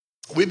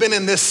We've been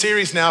in this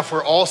series now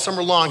for all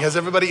summer long. Has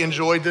everybody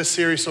enjoyed this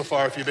series so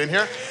far if you've been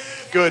here?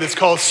 Good. It's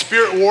called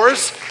Spirit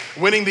Wars,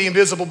 Winning the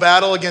Invisible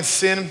Battle Against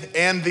Sin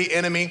and the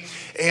Enemy.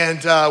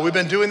 And we've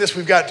been doing this.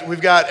 We've got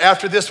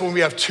after this one, we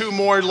have 2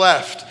 more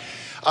left.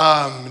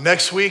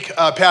 Next week,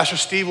 Pastor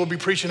Steve will be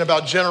preaching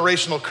about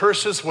generational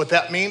curses, what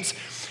that means.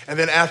 And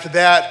then after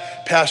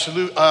that,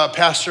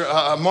 Pastor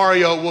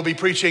Mario will be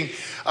preaching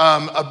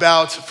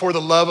about For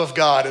the Love of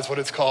God is what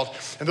it's called.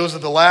 And those are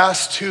the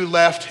last 2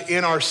 left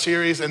in our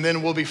series. And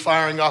then we'll be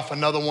firing off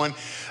another one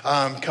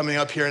coming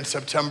up here in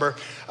September.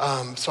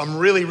 So I'm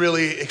really,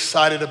 really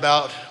excited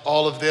about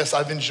all of this.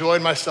 I've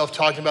enjoyed myself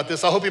talking about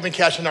this. I hope you've been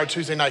catching our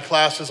Tuesday night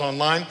classes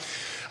online.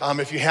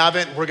 If you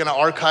haven't, we're going to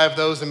archive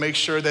those and make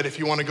sure that if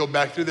you want to go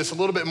back through this, a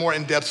little bit more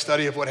in-depth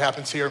study of what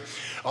happens here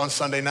on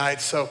Sunday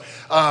night. So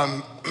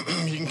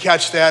you can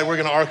catch that. We're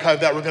going to archive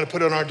that. We're going to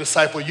put it on our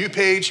Disciple U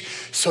page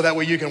so that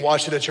way you can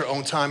watch it at your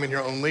own time and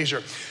your own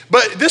leisure.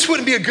 But this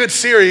wouldn't be a good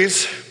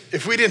series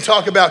if we didn't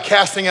talk about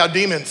casting out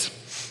demons.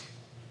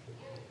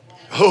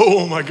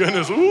 Oh my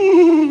goodness.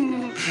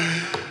 Ooh.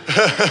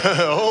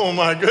 Oh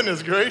my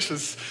goodness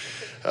gracious.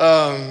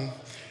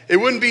 It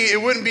wouldn't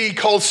be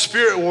called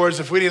Spirit Wars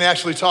if we didn't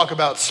actually talk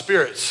about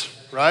spirits,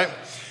 right?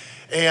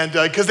 And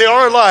because they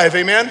are alive,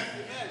 amen?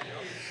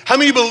 How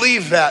many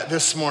believe that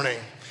this morning?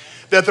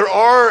 That there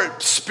are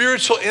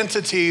spiritual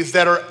entities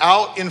that are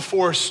out in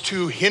force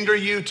to hinder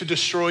you, to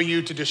destroy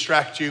you, to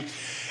distract you,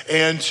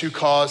 and to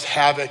cause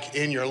havoc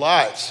in your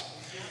lives.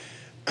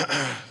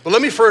 But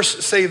let me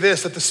first say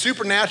this, that the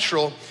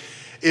supernatural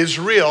is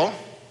real,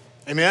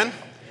 amen?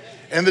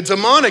 And the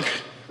demonic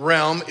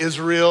realm is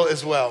real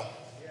as well.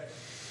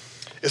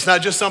 It's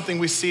not just something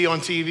we see on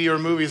TV or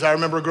movies. I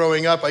remember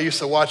growing up, I used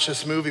to watch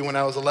this movie when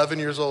I was 11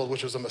 years old,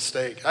 which was a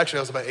mistake. Actually,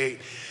 I was about 8.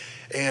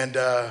 And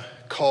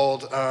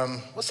called,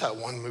 what's that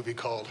one movie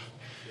called?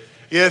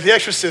 Yeah, The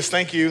Exorcist,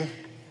 thank you.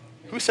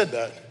 Who said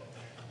that?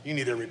 You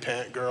need to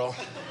repent, girl.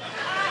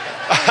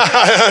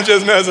 I'm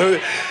just messing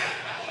with you.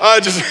 I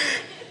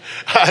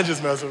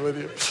just messing with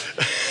you.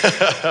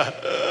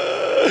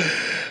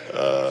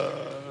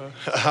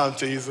 I'm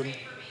teasing.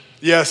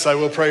 Yes, I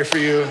will pray for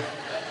you.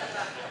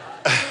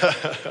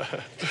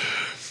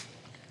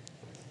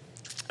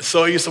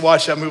 So I used to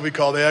watch that movie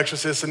called The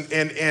Exorcist,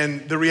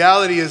 and the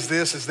reality is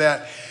this, is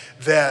that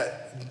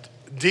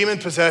demon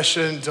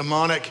possession,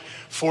 demonic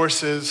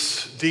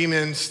forces,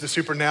 demons, the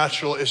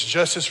supernatural is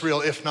just as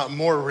real, if not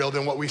more real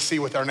than what we see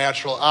with our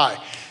natural eye.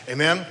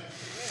 Amen?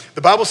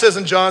 The Bible says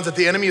in John that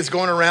the enemy is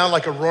going around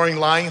like a roaring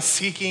lion,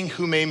 seeking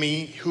who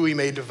he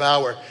may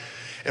devour.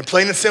 And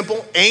plain and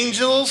simple,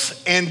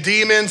 angels and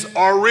demons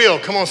are real.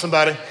 Come on,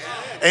 somebody.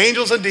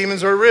 Angels and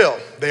demons are real.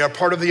 They are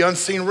part of the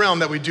unseen realm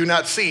that we do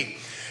not see.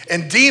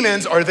 And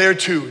demons are there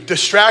to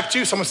distract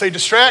you. Someone say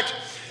distract.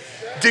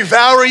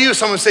 Devour you.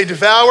 Someone say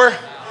devour.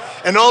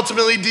 And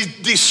ultimately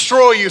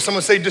destroy you.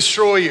 Someone say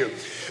destroy you.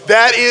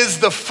 That is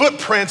the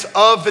footprint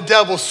of the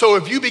devil. So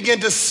if you begin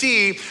to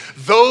see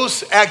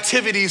those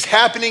activities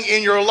happening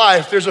in your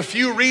life, there's a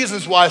few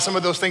reasons why some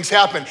of those things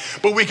happen.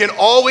 But we can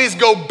always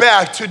go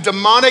back to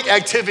demonic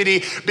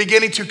activity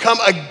beginning to come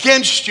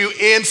against you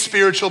in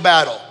spiritual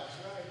battle.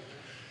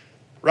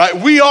 Right?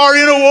 We are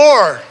in a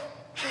war.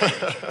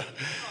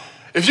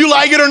 If you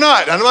like it or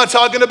not. I'm not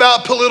talking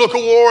about political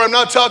war. I'm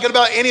not talking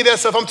about any of that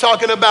stuff. I'm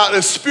talking about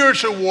a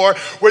spiritual war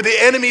where the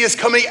enemy is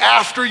coming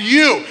after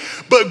you.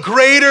 But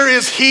greater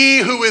is he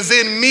who is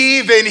in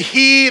me than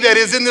he that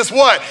is in this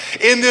what?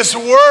 In this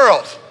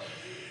world.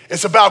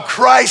 It's about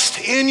Christ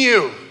in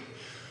you,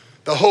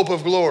 the hope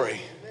of glory.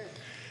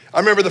 I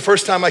remember the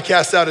first time I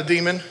cast out a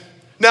demon.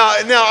 Now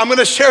I'm going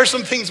to share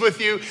some things with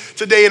you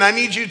today, and I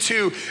need you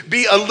to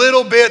be a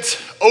little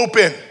bit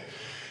open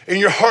in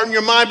your heart and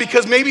your mind,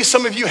 because maybe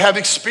some of you have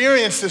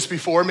experienced this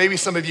before. Maybe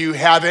some of you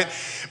haven't.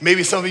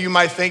 Maybe some of you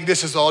might think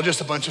this is all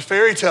just a bunch of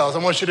fairy tales. I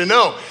want you to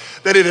know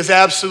that it is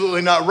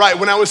absolutely not right.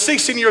 When I was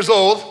 16 years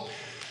old,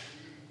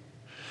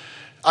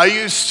 I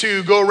used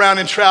to go around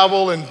and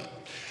travel and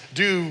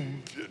do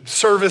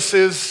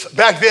services.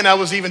 Back then, I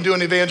was even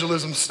doing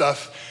evangelism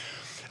stuff.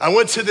 I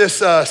went to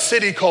this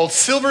city called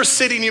Silver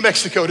City, New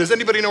Mexico. Does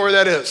anybody know where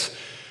that is?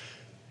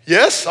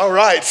 Yes? All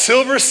right.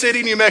 Silver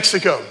City, New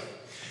Mexico.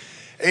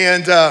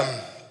 And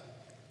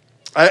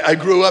I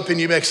grew up in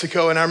New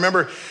Mexico, and I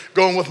remember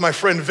going with my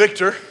friend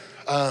Victor,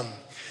 and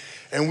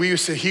he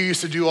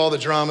used to do all the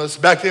dramas.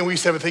 Back then, we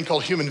used to have a thing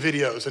called human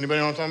videos. Anybody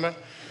know what I'm talking about?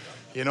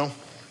 You know?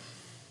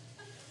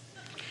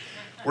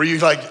 Where you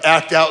like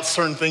act out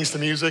certain things to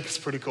music. It's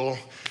pretty cool.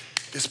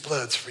 This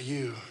blood's for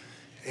you.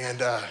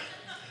 And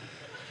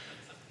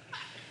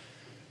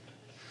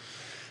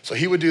so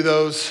he would do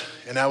those,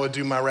 and I would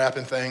do my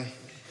rapping thing.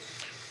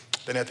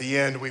 Then at the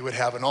end, we would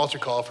have an altar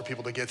call for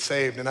people to get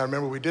saved. And I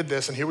remember we did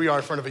this, and here we are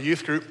in front of a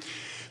youth group.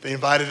 They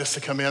invited us to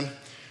come in.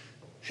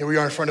 Here we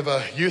are in front of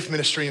a youth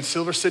ministry in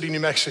Silver City, New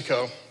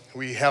Mexico.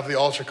 We have the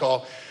altar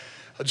call.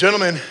 A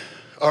gentleman,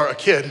 or a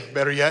kid,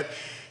 better yet,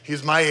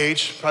 he's my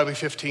age, probably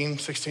 15,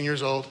 16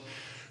 years old,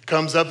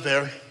 comes up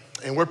there,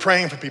 and we're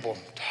praying for people.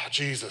 Oh,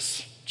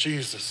 Jesus,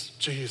 Jesus,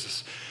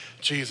 Jesus,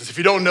 Jesus. If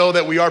you don't know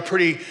that we are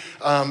pretty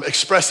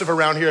expressive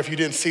around here, if you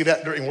didn't see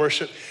that during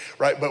worship,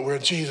 right? But we're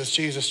Jesus,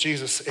 Jesus,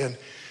 Jesus.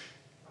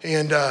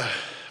 And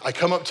I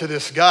come up to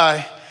this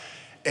guy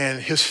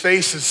and his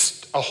face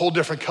is a whole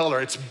different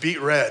color. It's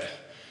beet red,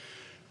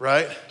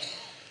 right?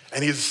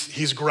 And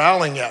he's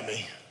growling at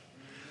me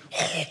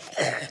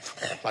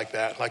like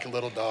that, like a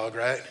little dog,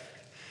 right?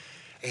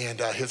 And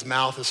his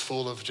mouth is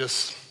full of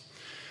just,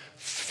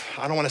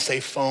 I don't want to say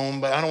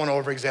foam, but I don't want to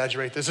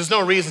over-exaggerate this. There's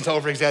no reason to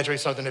over-exaggerate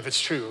something if it's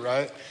true,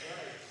 right?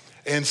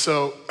 And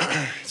so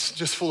it's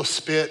just full of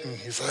spit, and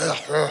he's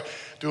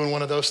doing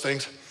one of those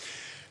things.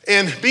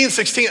 And being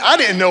 16, I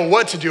didn't know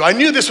what to do. I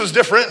knew this was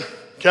different,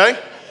 okay?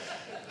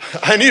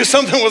 I knew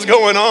something was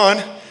going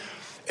on.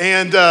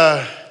 And,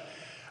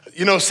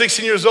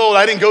 16 years old,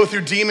 I didn't go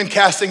through demon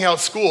casting out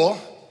school,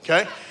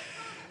 okay?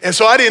 And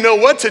so I didn't know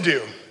what to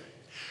do.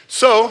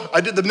 So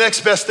I did the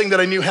next best thing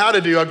that I knew how to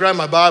do. I grabbed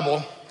my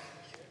Bible,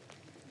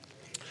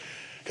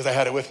 because I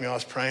had it with me, I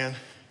was praying.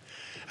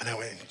 And I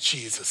went, in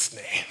Jesus'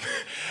 name.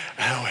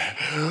 And I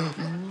went,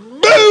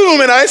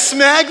 boom, and I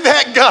smacked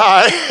that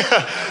guy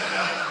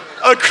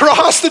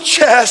across the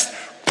chest,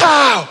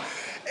 pow.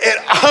 And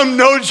I'm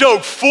no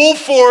joke, full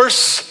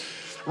force,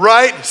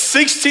 right?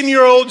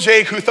 16-year-old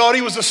Jake, who thought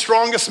he was the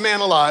strongest man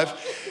alive,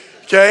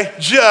 okay,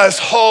 just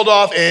hauled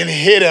off and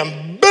hit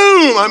him.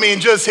 Boom,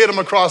 just hit him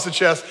across the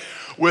chest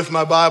with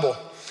my Bible.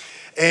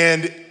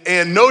 And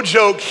no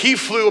joke, he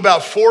flew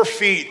about 4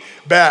 feet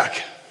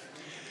back.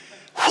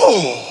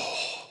 Whew.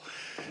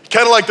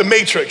 Kind of like the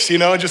Matrix,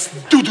 just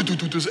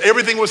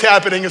everything was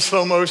happening in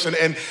slow motion.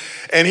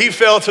 And he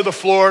fell to the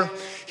floor.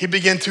 He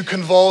began to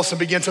convulse and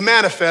began to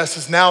manifest.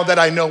 As now that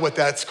I know what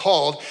that's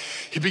called,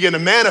 he began to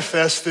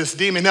manifest this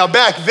demon. Now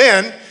back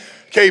then,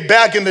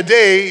 back in the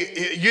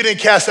day, you didn't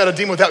cast out a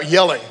demon without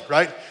yelling,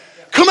 right?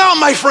 Come out,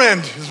 my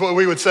friend, is what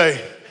we would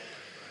say.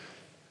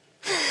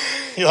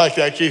 You like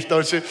that, Keith,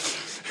 don't you?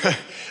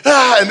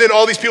 And then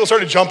all these people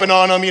started jumping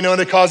on him,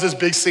 and it caused this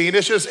big scene.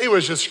 It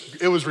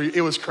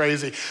was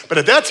crazy. But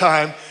at that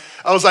time,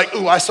 I was like,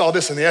 ooh, I saw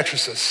this in The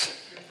Exorcist.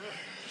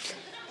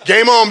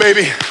 Game on,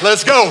 baby,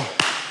 let's go,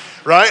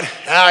 right?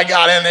 And I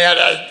got in there,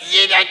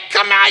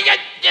 come out, you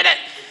did it,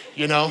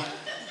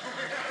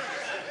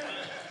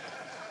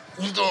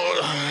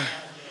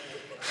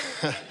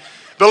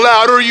 The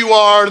louder you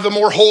are, the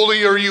more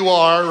holier you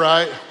are,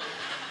 right?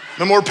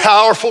 The more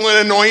powerful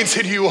and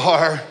anointed you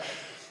are.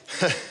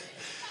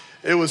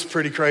 It was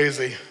pretty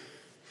crazy.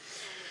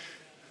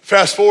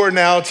 Fast forward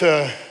now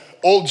to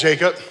old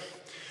Jacob.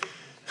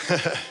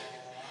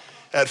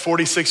 At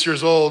 46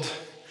 years old,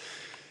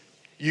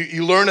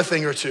 you learn a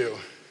thing or two.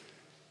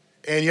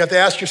 And you have to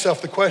ask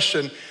yourself the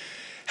question,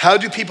 how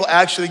do people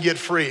actually get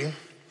free?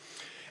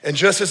 And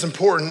just as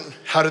important,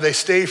 how do they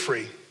stay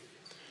free?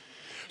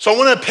 So I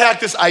want to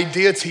unpack this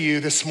idea to you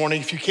this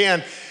morning. If you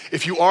can,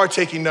 if you are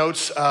taking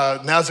notes,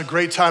 now's a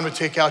great time to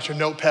take out your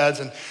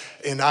notepads and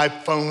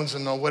iPhones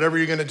and whatever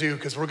you're gonna do,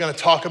 because we're gonna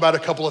talk about a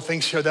couple of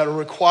things here that will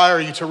require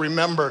you to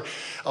remember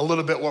a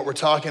little bit what we're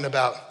talking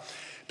about.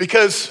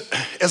 Because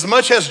as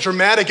much as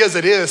dramatic as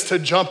it is to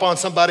jump on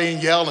somebody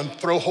and yell and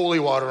throw holy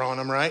water on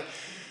them, right?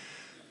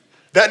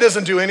 That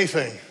doesn't do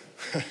anything.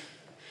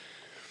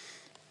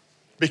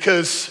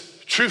 Because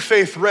true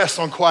faith rests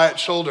on quiet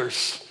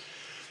shoulders.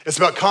 It's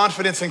about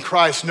confidence in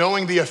Christ,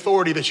 knowing the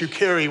authority that you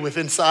carry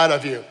within inside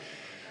of you.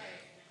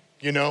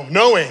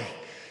 Knowing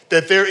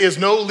that there is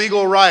no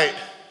legal right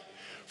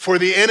for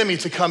the enemy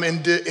to come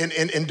and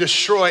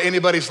destroy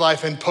anybody's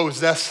life and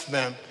possess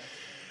them.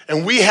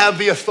 And we have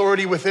the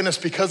authority within us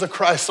because of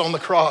Christ on the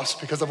cross,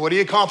 because of what he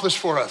accomplished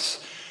for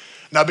us.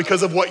 Not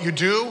because of what you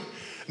do,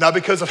 not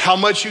because of how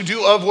much you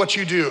do of what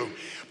you do,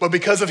 but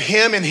because of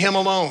him and him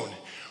alone.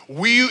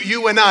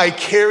 You and I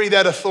carry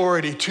that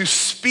authority to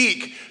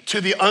speak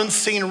to the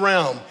unseen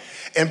realm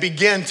and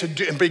begin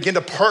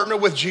to partner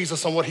with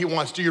Jesus on what he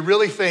wants. Do you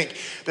really think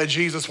that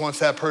Jesus wants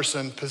that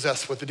person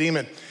possessed with the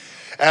demon?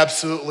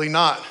 Absolutely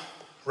not,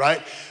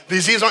 right?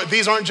 These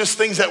aren't just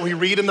things that we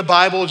read in the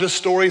Bible, just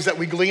stories that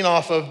we glean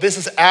off of. This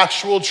is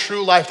actual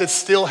true life that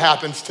still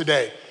happens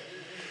today.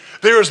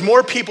 There is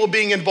more people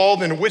being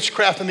involved in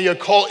witchcraft and the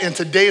occult in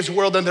today's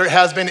world than there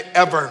has been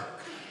ever.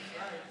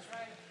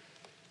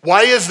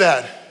 Why is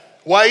that?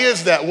 Why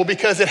is that? Well,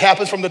 because it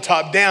happens from the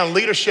top down.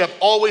 Leadership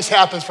always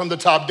happens from the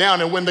top down.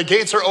 And when the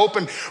gates are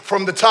open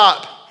from the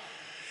top,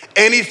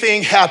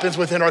 anything happens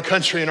within our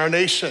country and our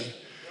nation.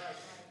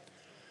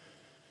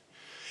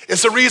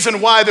 It's the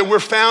reason why that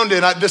we're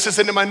founded, this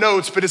isn't in my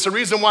notes, but it's the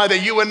reason why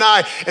that you and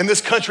I and this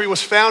country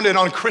was founded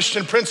on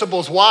Christian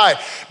principles. Why?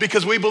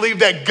 Because we believe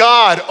that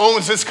God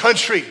owns this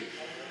country.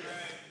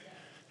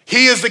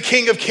 He is the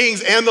King of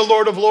Kings and the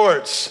Lord of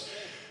Lords,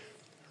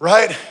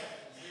 right?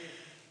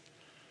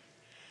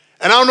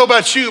 And I don't know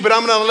about you, but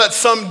I'm gonna let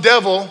some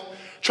devil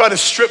try to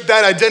strip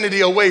that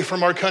identity away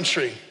from our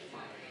country.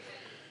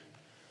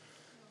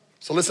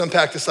 So let's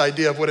unpack this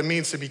idea of what it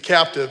means to be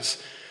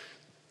captives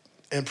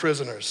and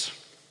prisoners.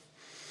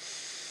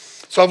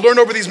 So I've learned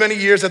over these many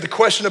years that the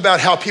question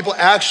about how people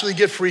actually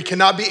get free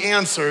cannot be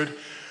answered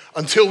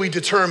until we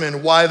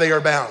determine why they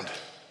are bound.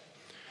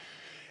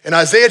 In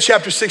Isaiah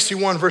chapter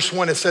 61, verse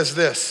 1, it says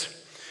this: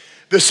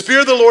 "The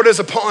Spirit of the Lord is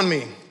upon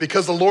me,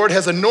 because the Lord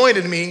has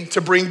anointed me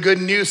to bring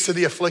good news to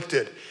the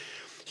afflicted.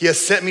 He has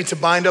sent me to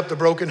bind up the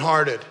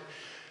brokenhearted,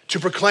 to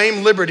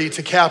proclaim liberty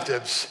to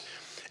captives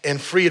and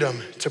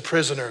freedom to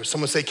prisoners."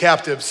 Someone say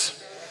captives.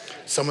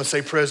 Someone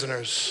say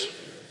prisoners.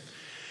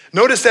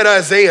 Notice that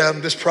Isaiah,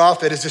 this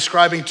prophet, is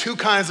describing two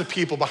kinds of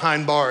people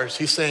behind bars.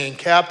 He's saying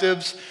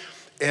captives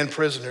and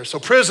prisoners. So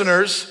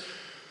prisoners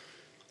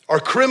are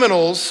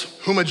criminals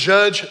whom a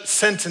judge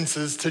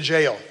sentences to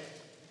jail.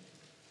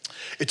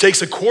 It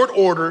takes a court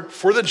order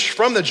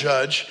from the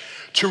judge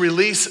to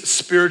release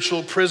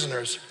spiritual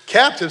prisoners.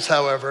 Captives,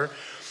 however,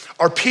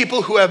 are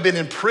people who have been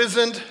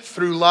imprisoned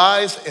through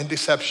lies and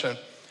deception.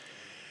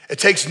 It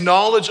takes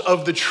knowledge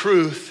of the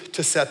truth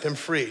to set them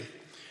free.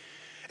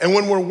 And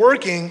when we're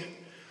working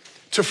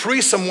to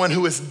free someone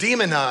who is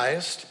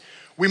demonized,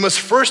 we must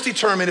first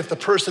determine if the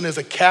person is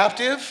a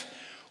captive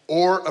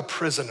or a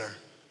prisoner.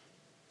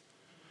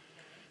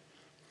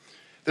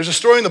 There's a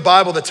story in the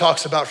Bible that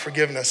talks about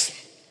forgiveness.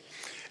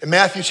 In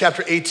Matthew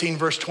chapter 18,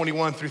 verse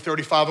 21 through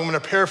 35, I'm going to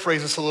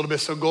paraphrase this a little bit,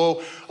 so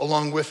go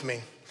along with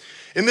me.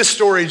 In this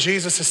story,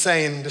 Jesus is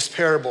saying, this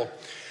parable,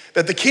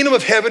 that the kingdom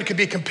of heaven could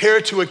be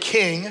compared to a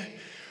king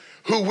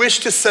who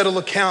wished to settle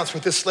accounts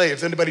with his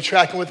slaves. Anybody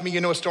tracking with me?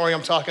 You know what story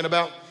I'm talking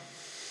about?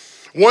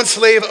 One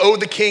slave owed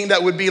the king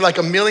that would be like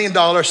 $1 million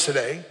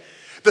today.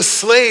 The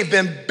slave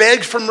then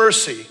begged for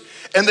mercy,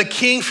 and the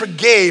king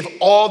forgave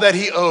all that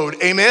he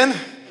owed. Amen?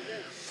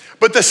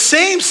 But the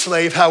same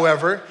slave,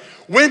 however,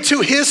 went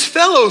to his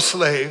fellow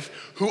slave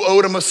who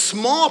owed him a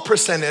small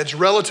percentage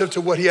relative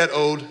to what he had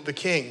owed the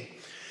king,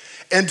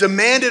 and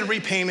demanded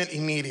repayment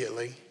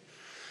immediately.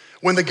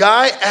 When the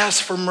guy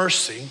asked for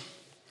mercy,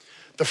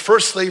 the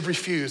first slave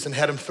refused and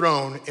had him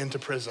thrown into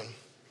prison.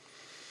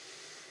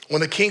 When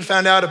the king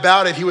found out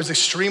about it, he was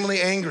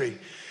extremely angry.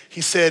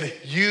 He said,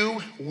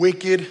 "You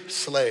wicked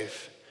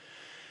slave,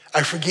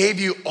 I forgave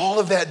you all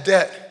of that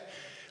debt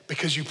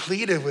because you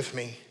pleaded with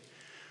me.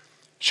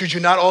 Should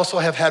you not also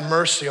have had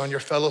mercy on your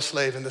fellow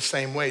slave in the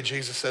same way?"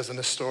 Jesus says in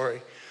this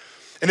story.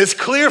 And it's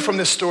clear from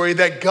this story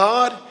that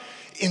God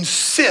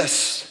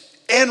insists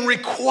and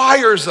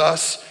requires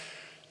us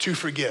to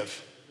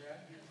forgive.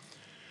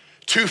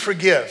 To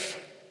forgive.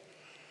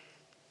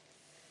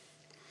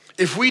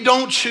 If we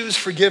don't choose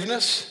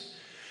forgiveness,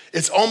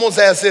 it's almost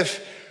as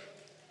if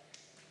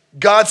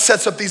God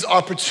sets up these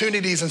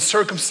opportunities and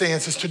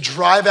circumstances to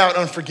drive out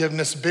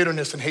unforgiveness,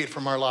 bitterness, and hate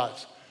from our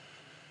lives.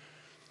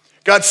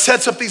 God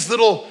sets up these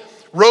little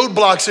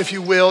roadblocks, if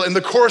you will, in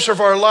the course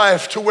of our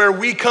life to where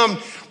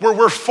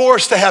we're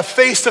forced to have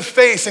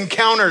face-to-face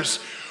encounters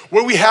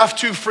where we have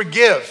to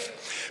forgive.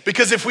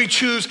 Because if we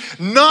choose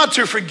not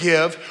to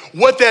forgive,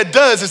 what that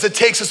does is it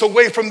takes us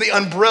away from the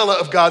umbrella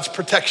of God's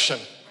protection.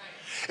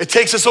 It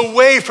takes us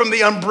away from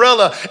the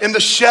umbrella in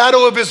the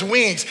shadow of his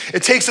wings.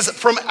 It takes us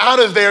from out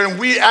of there, and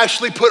we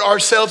actually put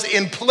ourselves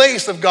in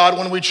place of God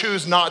when we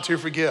choose not to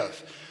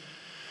forgive.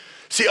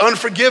 See,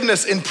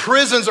 unforgiveness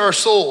imprisons our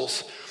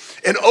souls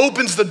and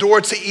opens the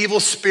door to evil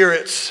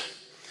spirits.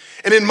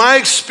 And in my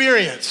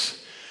experience,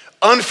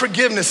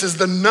 unforgiveness is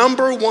the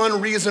number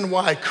one reason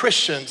why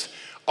Christians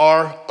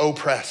are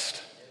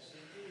oppressed.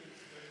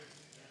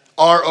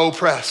 Are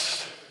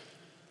oppressed.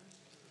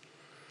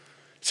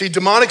 See,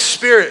 demonic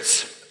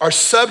spirits are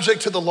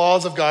subject to the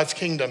laws of God's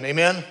kingdom,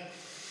 amen?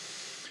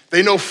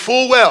 They know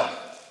full well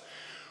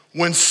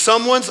when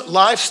someone's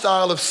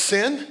lifestyle of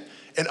sin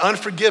and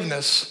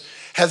unforgiveness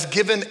has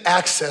given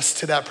access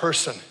to that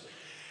person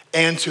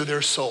and to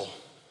their soul.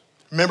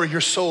 Remember,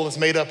 your soul is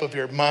made up of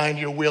your mind,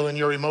 your will, and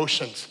your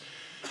emotions.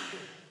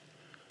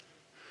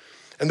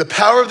 And the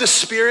power of the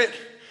Spirit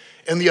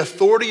and the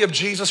authority of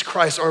Jesus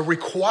Christ are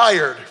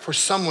required for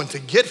someone to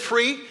get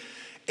free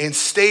and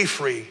stay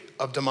free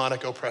of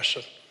demonic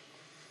oppression.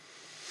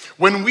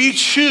 When we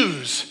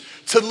choose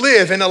to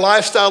live in a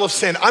lifestyle of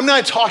sin, I'm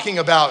not talking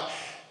about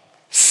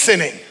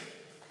sinning.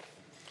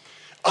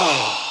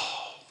 Oh,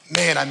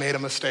 man, I made a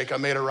mistake. I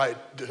made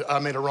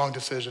a wrong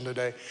decision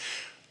today.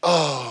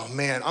 Oh,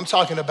 man, I'm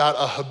talking about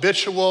a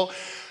habitual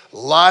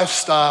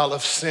lifestyle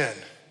of sin.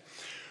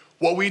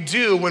 What we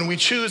do when we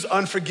choose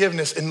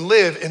unforgiveness and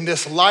live in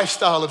this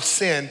lifestyle of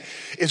sin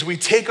is we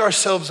take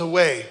ourselves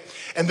away,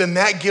 and then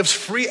that gives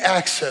free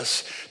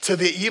access to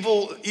the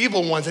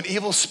evil ones and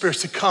evil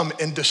spirits to come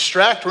and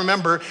distract,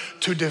 remember,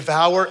 to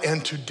devour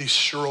and to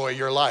destroy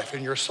your life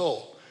and your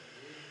soul.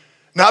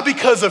 Not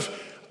because of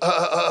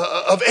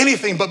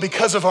anything, but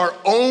because of our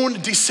own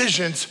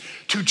decisions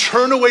to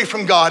turn away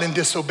from God and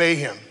disobey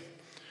him.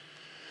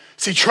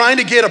 See, trying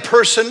to get a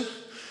person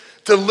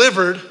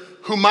delivered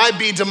who might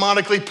be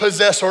demonically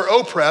possessed or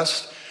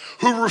oppressed,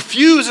 who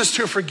refuses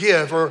to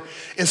forgive or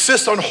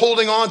insists on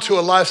holding on to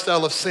a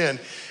lifestyle of sin,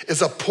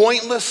 is a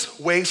pointless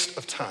waste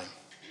of time.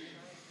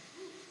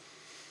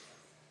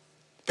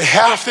 They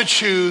have to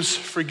choose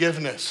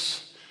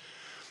forgiveness.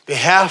 They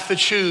have to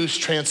choose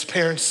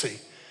transparency,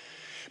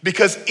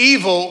 because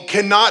evil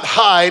cannot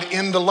hide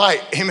in the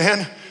light,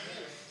 amen?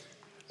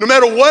 No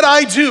matter what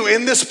I do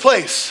in this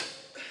place,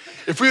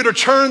 If we were to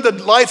turn the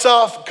lights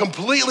off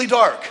completely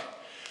dark,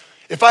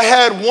 if I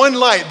had one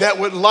light that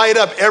would light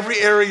up every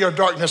area of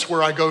darkness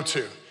where I go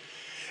to,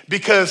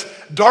 because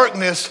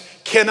darkness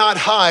cannot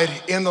hide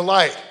in the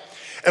light.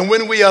 And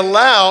when we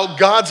allow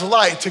God's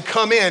light to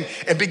come in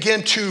and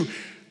begin to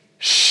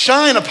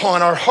shine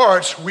upon our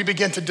hearts, we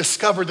begin to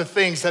discover the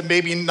things that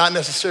maybe not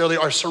necessarily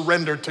are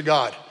surrendered to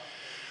God.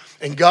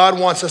 And God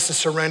wants us to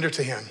surrender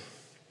to him.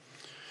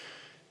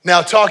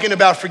 Now, talking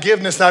about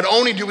forgiveness, not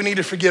only do we need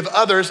to forgive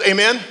others,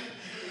 amen?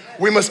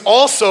 We must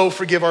also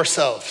forgive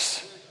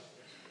ourselves.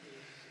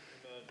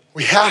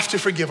 We have to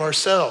forgive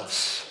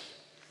ourselves.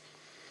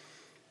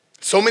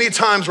 So many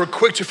times we're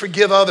quick to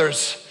forgive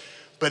others,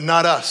 but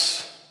not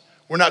us.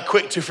 We're not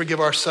quick to forgive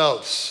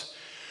ourselves.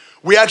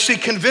 We actually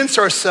convince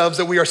ourselves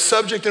that we are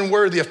subject and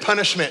worthy of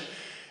punishment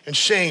and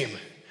shame,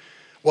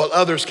 while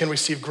others can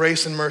receive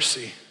grace and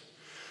mercy.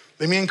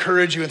 Let me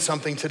encourage you in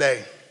something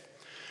today.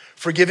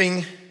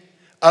 Forgiving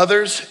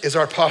others is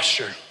our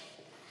posture.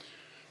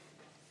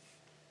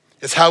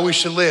 It's how we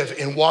should live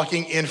in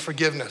walking in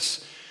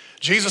forgiveness.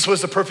 Jesus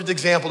was the perfect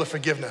example of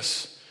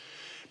forgiveness.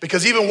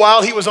 Because even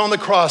while he was on the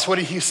cross, what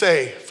did he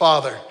say?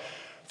 Father,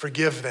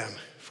 forgive them,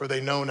 for they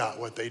know not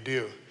what they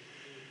do.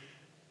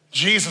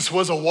 Jesus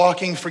was a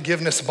walking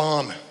forgiveness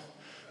bomb.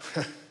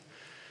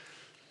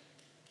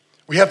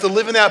 We have to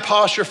live in that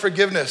posture of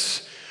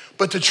forgiveness.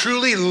 But to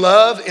truly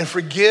love and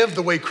forgive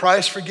the way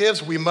Christ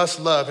forgives, we must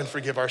love and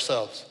forgive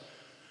ourselves.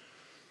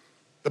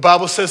 The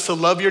Bible says to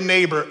love your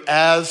neighbor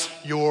as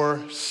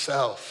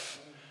yourself.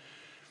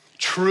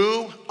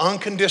 True,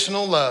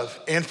 unconditional love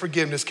and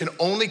forgiveness can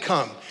only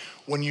come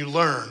when you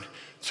learn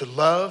to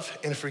love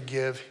and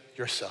forgive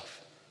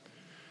yourself.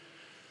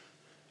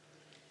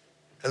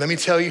 And let me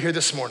tell you here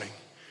this morning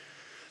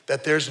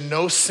that there's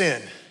no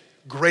sin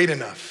great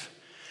enough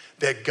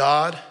that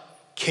God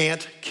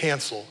can't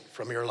cancel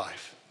from your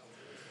life.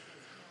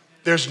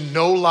 There's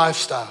no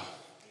lifestyle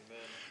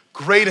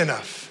great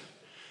enough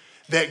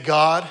that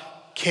God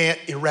can't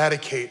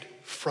eradicate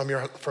from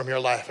your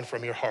life and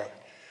from your heart.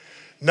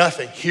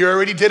 Nothing. He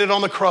already did it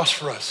on the cross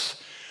for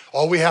us.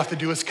 All we have to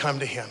do is come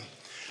to him.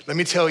 Let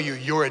me tell you,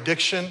 your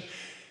addiction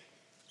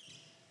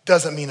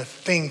doesn't mean a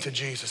thing to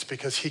Jesus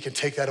because he can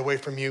take that away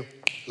from you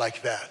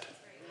like that.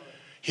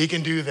 He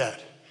can do that.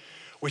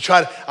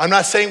 I'm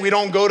not saying we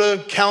don't go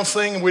to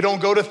counseling, we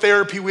don't go to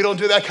therapy, we don't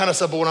do that kind of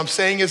stuff, but what I'm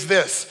saying is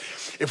this: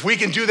 if we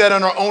can do that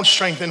on our own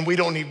strength, then we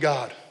don't need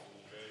God.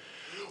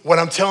 What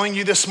I'm telling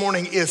you this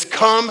morning is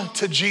come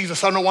to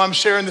Jesus. I don't know why I'm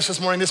sharing this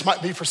morning. This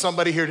might be for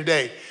somebody here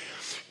today.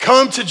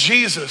 Come to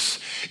Jesus,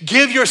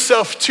 give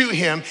yourself to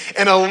him,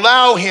 and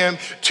allow him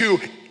to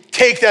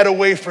take that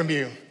away from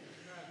you.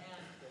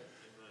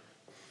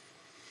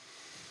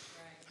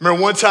 I remember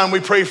one time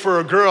we prayed for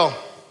a girl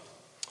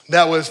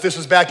this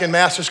was back in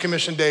Master's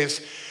Commission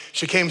days.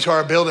 She came to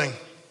our building,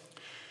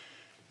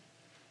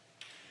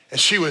 and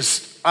she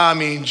was,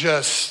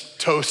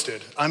 just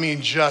toasted.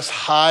 Just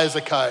high as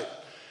a kite.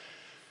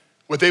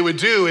 What they would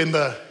do in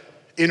the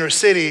inner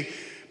city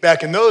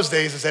back in those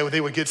days is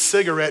they would get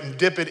cigarette and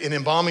dip it in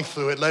embalming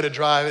fluid, let it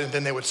dry, and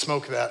then they would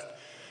smoke that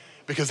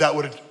because that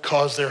would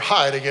cause their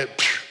high to get,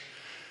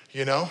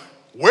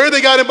 Where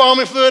they got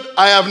embalming fluid,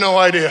 I have no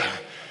idea,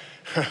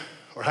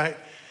 right?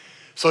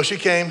 So she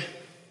came,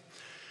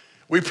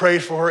 we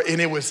prayed for her, and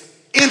it was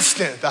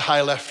instant the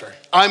high left her.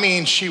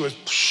 She was,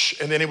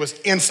 and then it was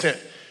instant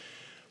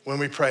when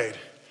we prayed.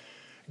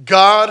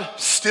 God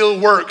still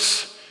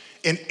works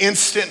in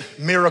instant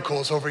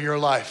miracles over your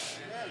life.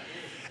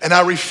 And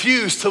I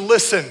refuse to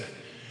listen,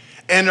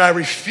 and I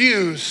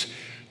refuse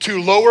to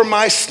lower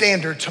my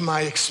standard to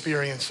my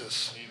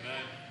experiences.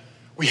 Amen.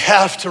 We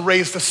have to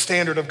raise the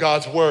standard of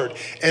God's word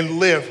and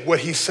live what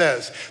he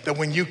says, that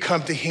when you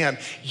come to him,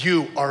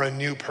 you are a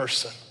new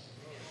person.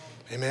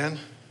 Amen?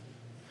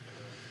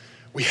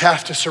 We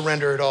have to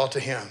surrender it all to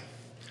him.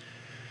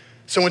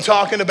 So when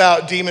talking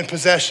about demon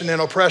possession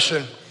and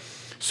oppression,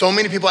 so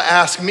many people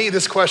ask me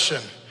this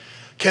question: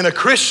 can a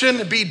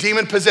Christian be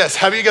demon possessed?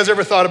 Have you guys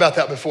ever thought about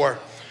that before?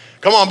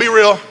 Come on, be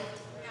real,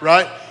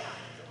 right?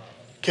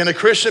 Can a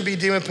Christian be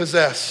demon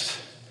possessed?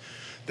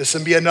 This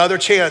will be another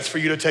chance for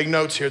you to take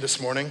notes here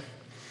this morning.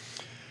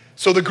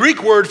 So the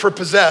Greek word for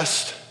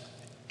possessed,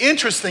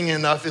 interesting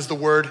enough, is the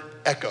word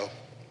echo.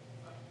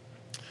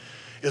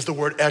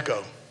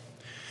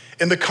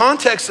 In the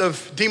context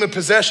of demon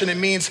possession, it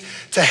means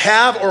to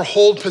have or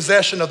hold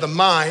possession of the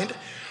mind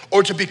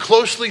or to be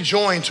closely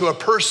joined to a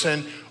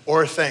person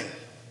or a thing.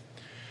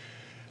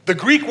 The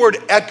Greek word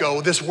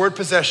echo, this word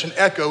possession,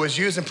 echo, is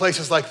used in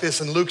places like this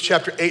in Luke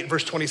chapter 8,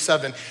 verse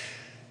 27.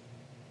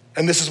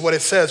 And this is what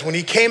it says: when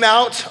he came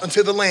out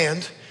unto the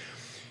land,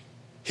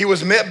 he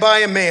was met by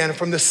a man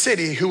from the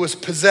city who was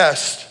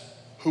possessed,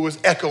 who was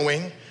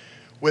echoing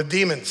with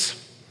demons,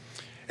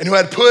 and who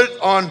had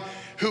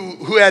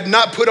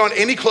not put on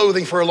any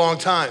clothing for a long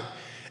time,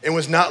 and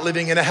was not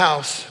living in a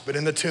house, but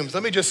in the tombs.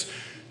 Let me just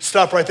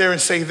stop right there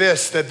and say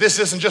this, that this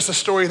isn't just a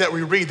story that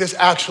we read. This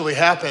actually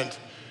happened.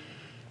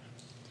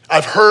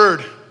 I've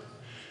heard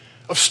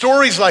of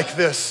stories like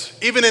this,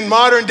 even in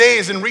modern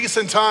days, in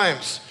recent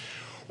times,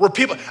 Where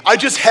people, I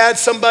just had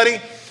somebody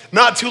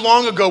not too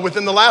long ago,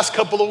 within the last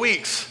couple of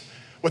weeks,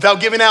 without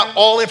giving out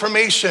all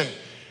information,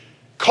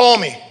 call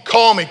me.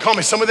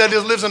 Somebody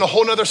that lives in a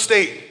whole nother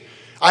state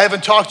I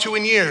haven't talked to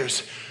in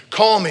years.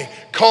 Call me,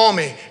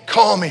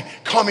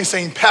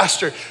 saying,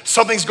 Pastor,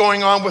 something's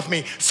going on with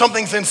me.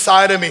 Something's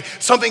inside of me.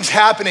 Something's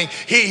happening.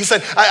 He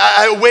said,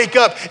 I wake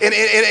up and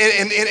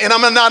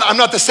I'm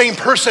not the same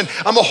person.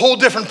 I'm a whole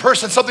different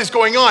person. Something's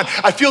going on.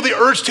 I feel the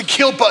urge to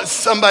kill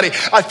somebody.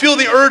 I feel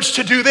the urge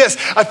to do this.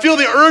 I feel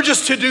the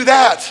urges to do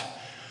that.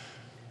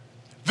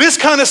 This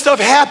kind of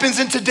stuff happens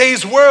in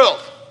today's world.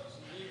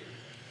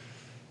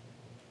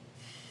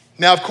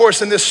 Now, of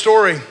course, in this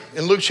story,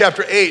 in Luke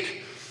chapter 8,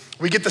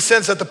 we get the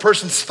sense that the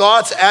person's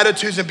thoughts,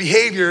 attitudes, and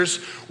behaviors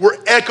were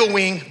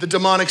echoing the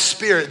demonic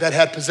spirit that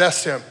had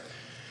possessed him.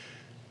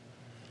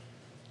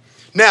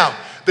 Now,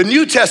 the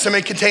New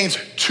Testament contains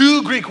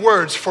two Greek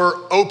words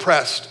for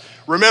oppressed.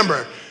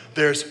 Remember,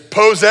 there's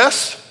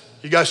possessed,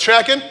 you guys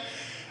tracking?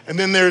 And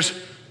then there's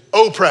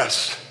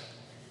oppressed.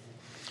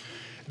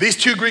 These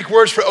two Greek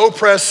words for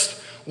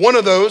oppressed, one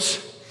of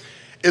those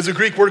is a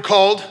Greek word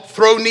called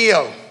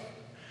throneo,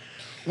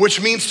 which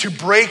means to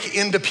break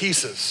into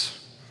pieces.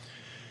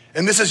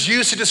 And this is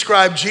used to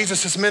describe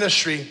Jesus'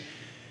 ministry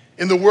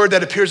in the word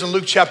that appears in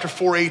Luke chapter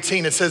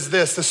 4:18. It says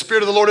this, the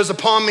Spirit of the Lord is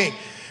upon me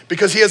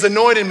because he has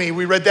anointed me.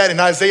 We read that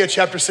in Isaiah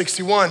chapter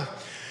 61.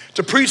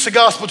 To preach the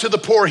gospel to the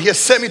poor. He has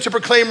sent me to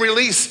proclaim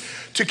release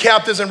to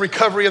captives and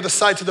recovery of the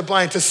sight to the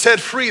blind. To set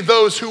free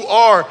those who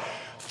are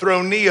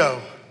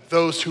throneo,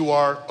 those who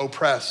are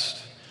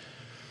oppressed.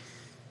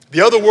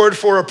 The other word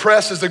for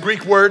oppressed is the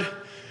Greek word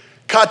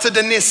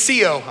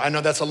katadenesio. I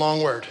know that's a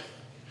long word,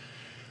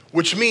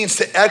 which means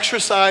to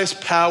exercise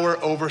power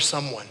over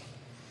someone.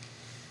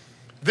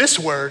 This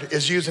word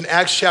is used in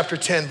Acts chapter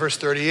 10, verse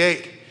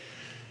 38.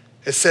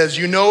 It says,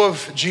 you know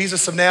of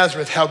Jesus of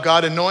Nazareth, how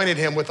God anointed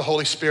him with the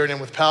Holy Spirit and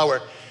with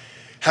power,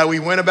 how he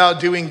went about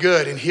doing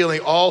good and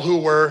healing all who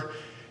were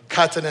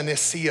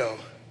katadenesio,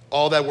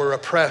 all that were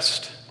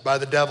oppressed by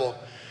the devil,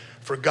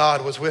 for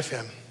God was with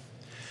him.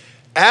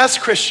 As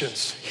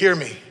Christians, hear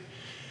me,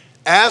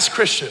 as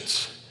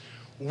Christians,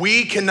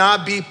 we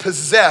cannot be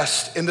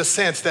possessed in the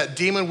sense that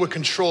demon would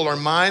control our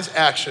minds,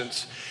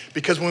 actions,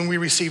 because when we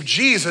receive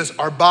Jesus,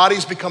 our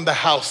bodies become the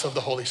house of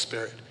the Holy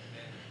Spirit.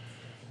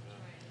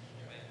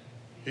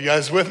 You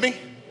guys with me?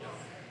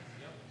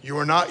 You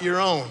are not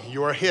your own,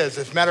 you are his.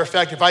 As a matter of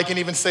fact, if I can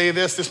even say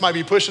this might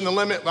be pushing the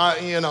limit,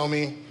 you know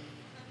me.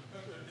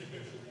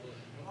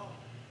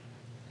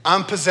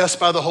 I'm possessed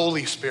by the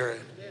Holy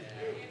Spirit.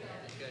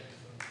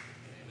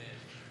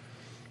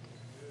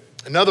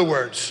 In other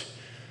words,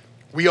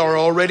 we are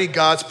already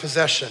God's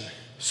possession,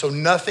 so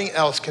nothing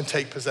else can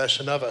take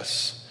possession of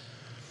us.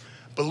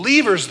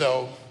 Believers,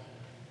 though,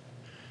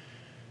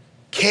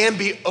 can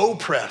be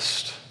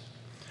oppressed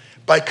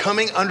by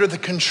coming under the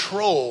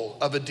control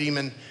of a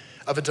demon,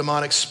 of a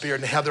demonic spirit,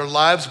 and have their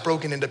lives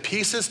broken into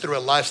pieces through a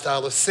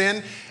lifestyle of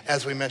sin,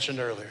 as we mentioned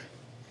earlier.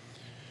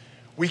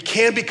 We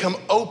can become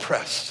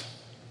oppressed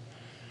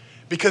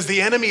because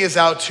the enemy is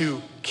out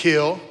to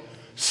kill,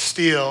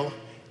 steal,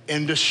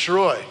 and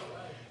destroy.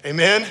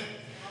 Amen?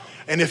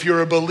 And if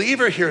you're a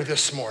believer here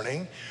this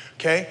morning,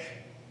 okay,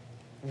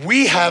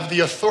 we have the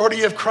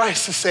authority of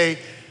Christ to say,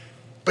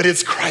 but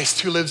it's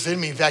Christ who lives in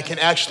me that can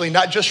actually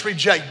not just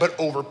reject, but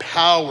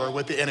overpower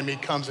what the enemy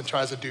comes and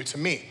tries to do to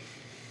me.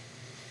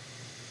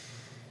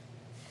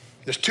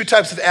 There's two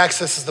types of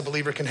accesses the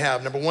believer can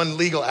have. Number one,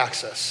 legal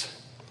access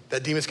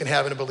that demons can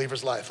have in a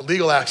believer's life.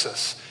 Legal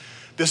access.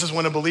 This is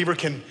when a believer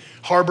can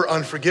harbor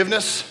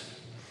unforgiveness.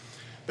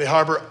 They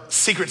harbor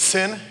secret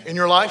sin in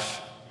your life.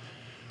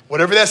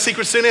 Whatever that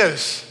secret sin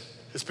is,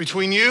 it's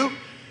between you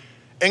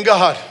and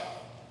God.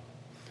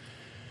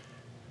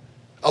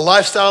 A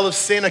lifestyle of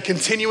sin, a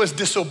continuous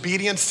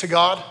disobedience to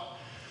God.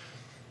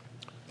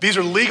 These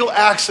are legal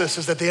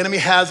accesses that the enemy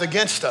has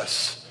against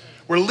us,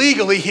 where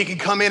legally he can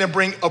come in and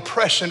bring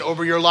oppression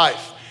over your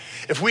life.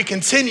 If we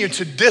continue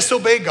to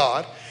disobey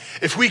God,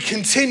 if we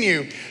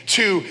continue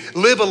to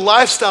live a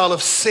lifestyle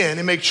of sin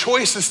and make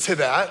choices to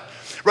that,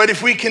 right?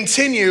 If we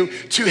continue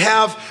to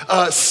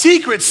have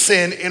secret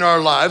sin in our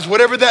lives,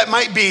 whatever that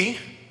might be,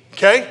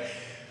 okay?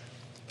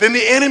 Then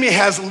the enemy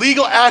has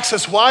legal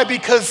access. Why?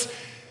 Because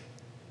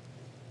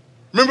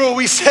remember what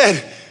we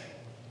said,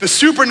 the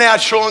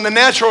supernatural and the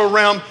natural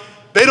realm,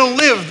 they don't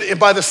live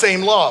by the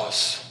same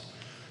laws.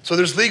 So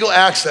there's legal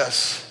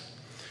access.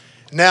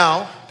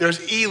 Now, there's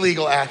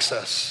illegal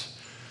access.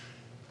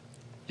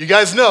 You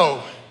guys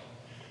know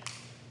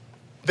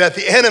that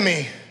the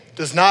enemy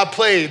does not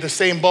play the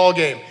same ball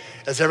game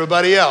as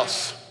everybody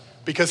else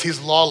because he's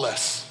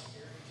lawless.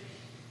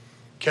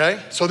 Okay?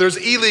 So there's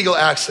illegal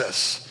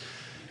access.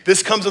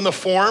 This comes in the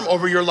form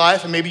over your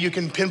life, and maybe you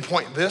can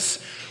pinpoint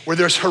this, where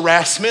there's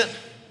harassment,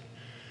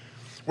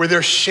 where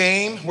there's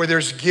shame, where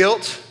there's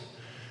guilt.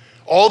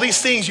 All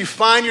these things you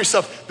find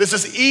yourself, this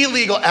is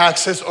illegal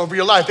access over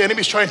your life. The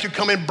enemy's trying to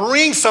come and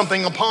bring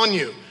something upon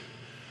you.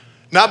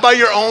 Not by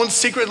your own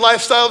secret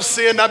lifestyle of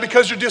sin, not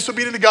because you're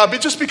disobedient to God,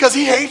 but just because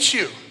he hates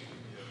you.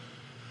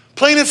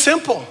 Plain and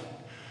simple.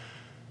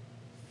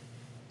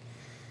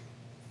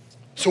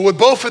 So with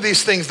both of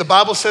these things, the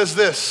Bible says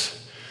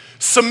this: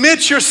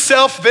 submit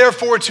yourself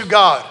therefore to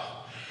God.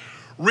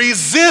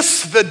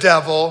 Resist the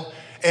devil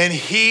and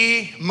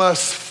he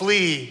must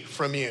flee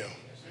from you.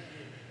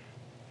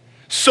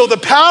 So the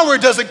power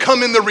doesn't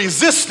come in the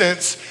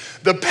resistance,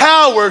 the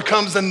power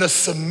comes in the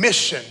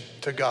submission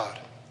to God.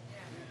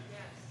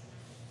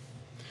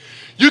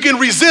 You can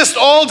resist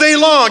all day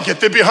long, get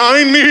thee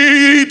behind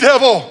me,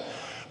 devil.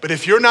 But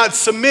if you're not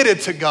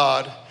submitted to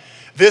God,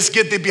 this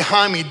get thee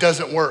behind me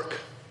doesn't work.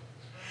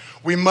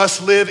 We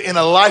must live in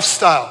a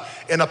lifestyle,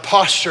 in a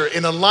posture,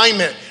 in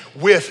alignment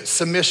with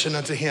submission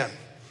unto him.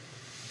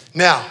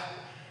 Now,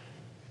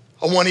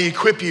 I want to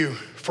equip you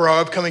for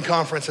our upcoming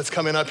conference that's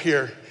coming up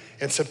here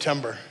in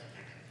September.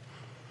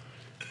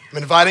 I'm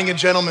inviting a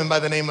gentleman by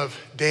the name of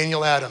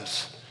Daniel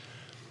Adams.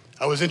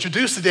 I was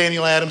introduced to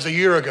Daniel Adams a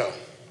year ago,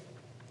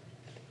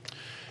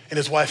 and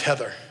his wife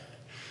Heather.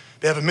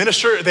 They have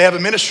a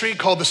ministry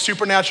called the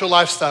Supernatural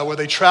Lifestyle, where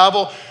they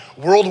travel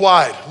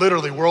worldwide,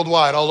 literally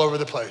worldwide, all over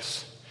the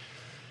place.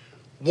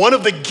 One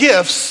of the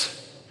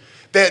gifts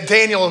that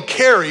Daniel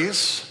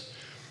carries,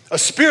 a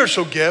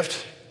spiritual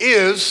gift,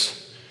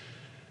 is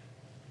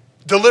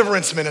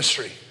deliverance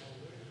ministry.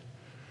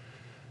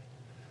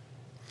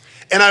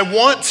 And I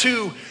want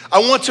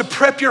to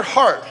prep your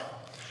heart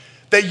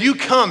that you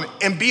come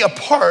and be a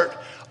part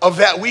of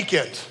that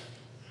weekend.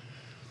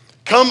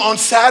 Come on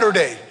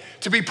Saturday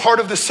to be part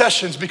of the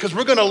sessions, because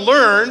we're gonna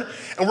learn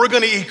and we're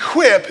gonna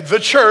equip the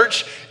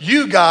church,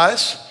 you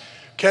guys,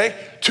 okay,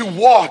 to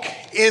walk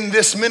in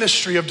this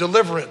ministry of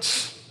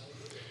deliverance.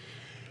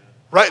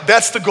 Right?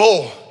 That's the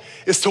goal,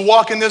 is to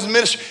walk in this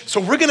ministry. So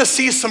we're gonna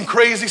see some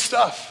crazy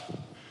stuff.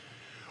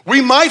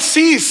 We might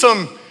see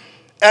some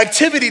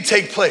activity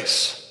take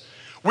place.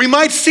 We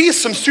might see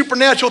some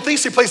supernatural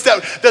things take place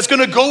that's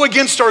gonna go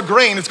against our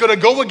grain. It's gonna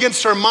go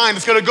against our mind.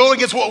 It's gonna go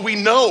against what we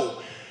know.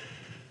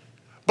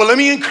 But let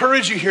me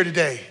encourage you here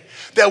today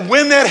that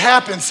when that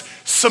happens,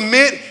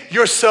 submit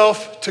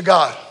yourself to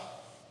God.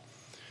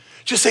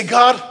 Just say,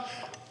 God,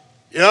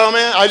 you know,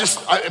 man,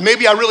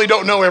 maybe I really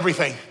don't know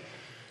everything.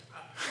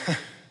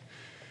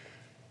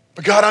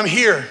 But God, I'm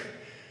here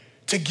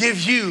to give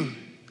you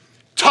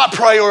top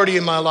priority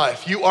in my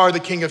life. You are the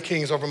King of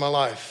Kings over my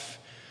life.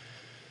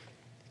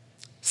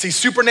 See,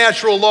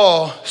 supernatural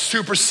law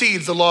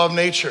supersedes the law of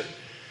nature.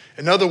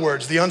 In other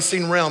words, the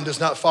unseen realm does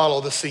not follow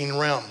the seen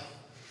realm.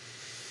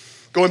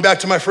 Going back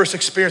to my first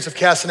experience of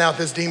casting out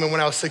this demon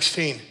when I was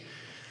 16,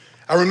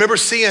 I remember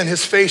seeing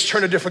his face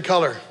turn a different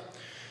color.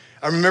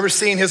 I remember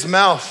seeing his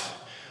mouth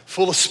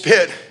full of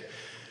spit.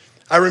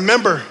 I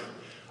remember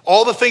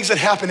all the things that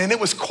happened, and it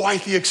was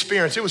quite the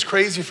experience. It was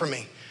crazy for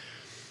me.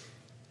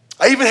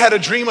 I even had a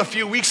dream a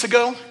few weeks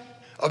ago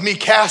of me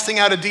casting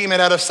out a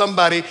demon out of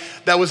somebody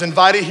that was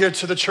invited here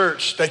to the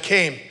church that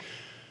came.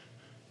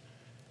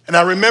 And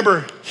I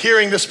remember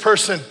hearing this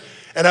person,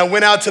 and I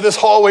went out to this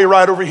hallway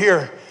right over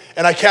here,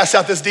 and I cast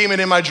out this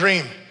demon in my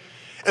dream.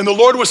 And the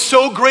Lord was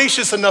so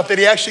gracious enough that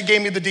he actually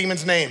gave me the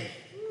demon's name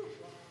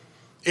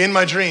in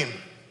my dream.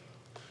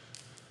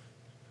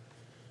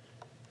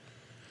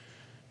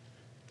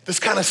 This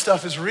kind of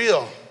stuff is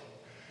real.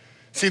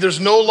 See, there's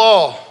no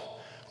law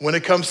when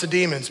it comes to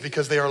demons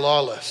because they are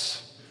lawless.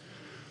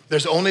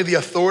 There's only the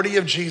authority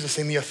of Jesus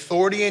and the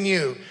authority in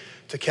you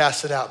to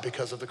cast it out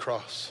because of the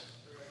cross.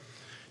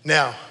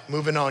 Now,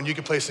 moving on, you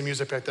can play some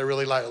music back there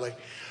really lightly.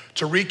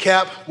 To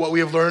recap what we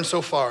have learned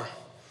so far,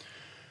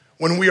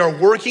 when we are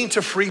working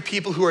to free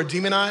people who are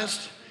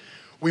demonized,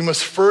 we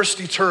must first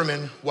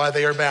determine why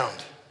they are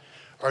bound.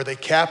 Are they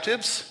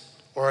captives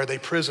or are they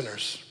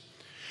prisoners?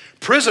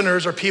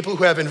 Prisoners are people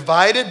who have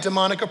invited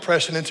demonic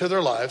oppression into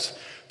their lives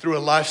through a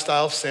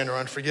lifestyle of sin or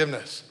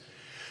unforgiveness.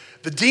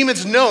 The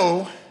demons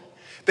know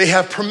they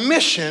have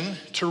permission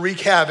to wreak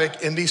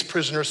havoc in these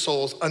prisoners'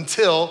 souls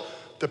until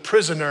the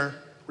prisoner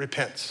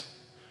repents.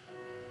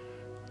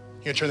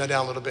 You can turn that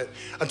down a little bit.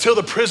 Until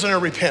the prisoner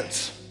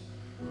repents.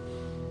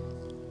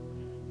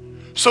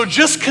 So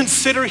just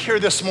consider here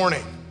this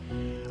morning.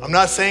 I'm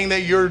not saying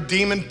that you're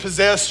demon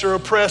possessed or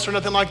oppressed or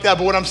nothing like that,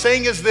 but what I'm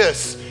saying is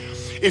this.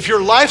 If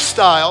your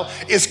lifestyle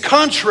is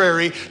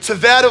contrary to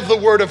that of the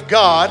Word of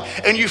God,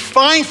 and you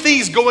find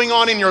things going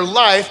on in your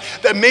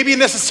life that maybe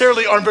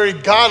necessarily aren't very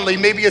godly,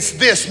 maybe it's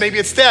this, maybe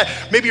it's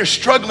that, maybe you're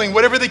struggling,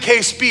 whatever the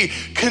case be,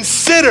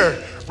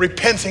 consider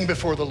repenting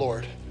before the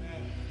Lord.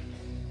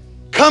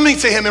 Coming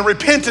to him in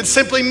repentance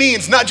simply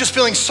means not just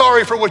feeling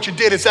sorry for what you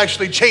did, it's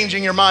actually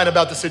changing your mind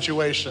about the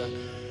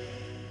situation.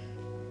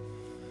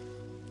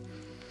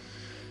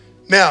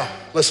 Now,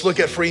 let's look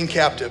at freeing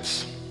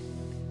captives.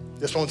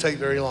 This won't take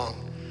very long.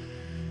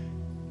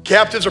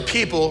 Captives are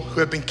people who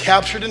have been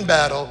captured in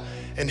battle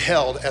and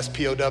held as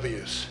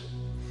POWs.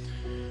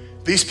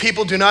 These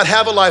people do not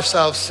have a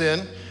lifestyle of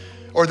sin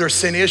or their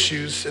sin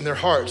issues in their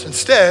hearts.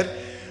 Instead,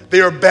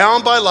 they are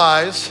bound by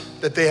lies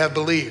that they have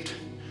believed.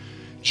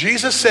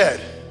 Jesus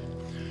said,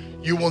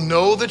 you will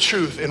know the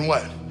truth in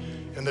what?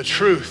 And the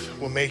truth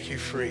will make you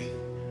free.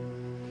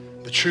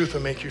 The truth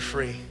will make you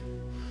free.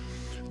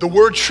 The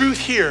word truth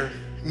here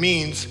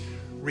means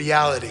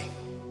reality.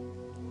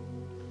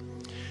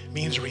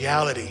 means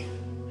reality.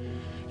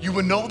 You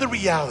will know the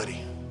reality.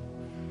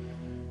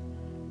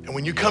 And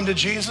when you come to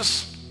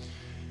Jesus,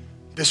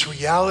 this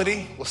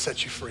reality will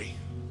set you free.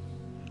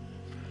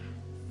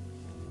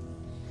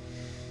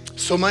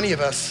 So many of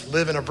us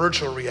live in a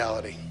virtual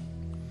reality.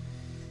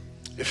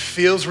 It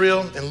feels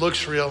real and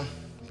looks real,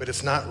 but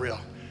it's not real.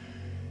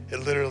 It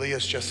literally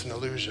is just an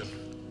illusion.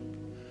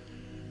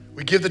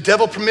 We give the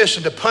devil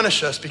permission to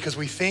punish us because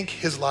we think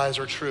his lies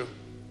are true.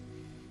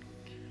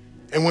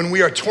 And when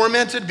we are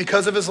tormented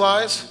because of his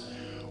lies,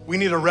 we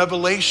need a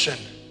revelation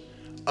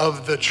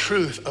of the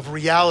truth, of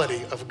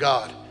reality of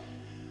God,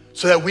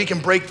 so that we can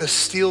break the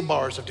steel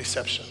bars of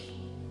deception.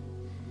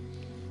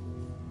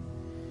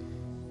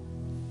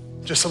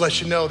 Just to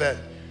let you know that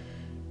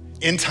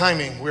in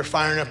timing, we're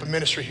firing up a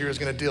ministry here who's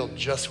going to deal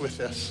just with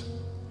this.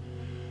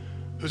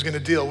 Who's going to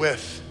deal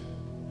with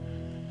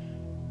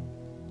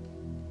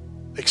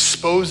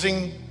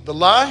exposing the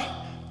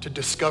lie to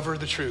discover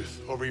the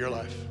truth over your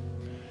life.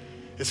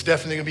 It's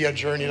definitely going to be a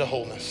journey to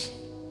wholeness.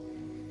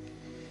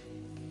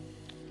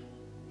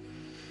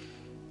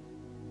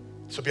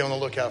 So be on the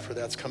lookout for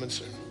that. It's coming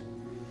soon.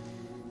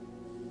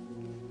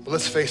 But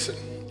let's face it,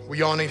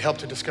 we all need help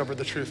to discover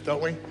the truth,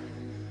 don't we?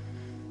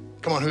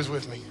 Come on, who's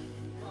with me?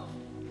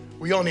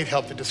 We all need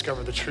help to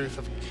discover the truth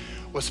of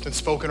what's been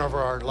spoken over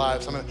our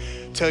lives. I'm going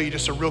to tell you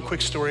just a real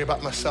quick story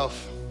about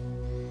myself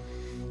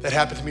that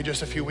happened to me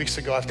just a few weeks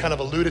ago. I've kind of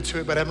alluded to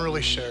it, but I haven't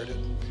really shared it.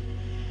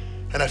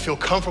 And I feel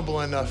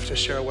comfortable enough to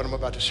share what I'm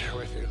about to share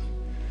with you.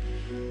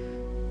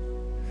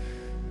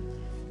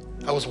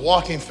 I was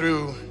walking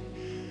through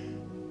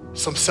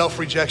some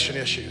self-rejection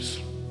issues.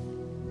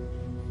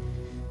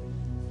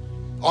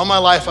 All my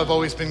life, I've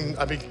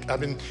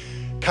been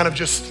kind of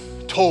just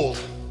told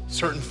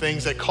certain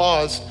things that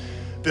cause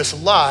this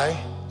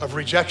lie of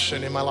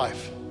rejection in my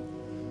life.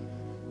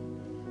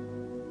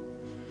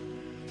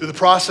 Through the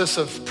process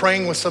of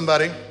praying with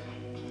somebody,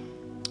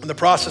 and the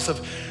process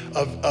of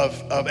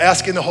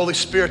asking the Holy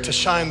Spirit to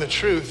shine the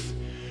truth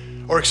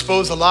or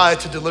expose the lie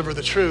to deliver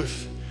the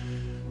truth,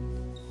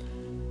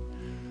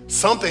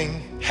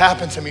 something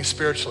happened to me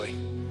spiritually.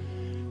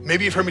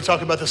 Maybe you've heard me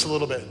talk about this a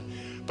little bit,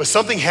 but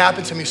something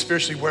happened to me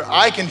spiritually where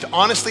I can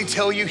honestly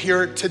tell you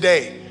here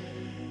today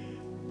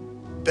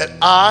that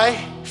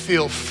I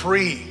feel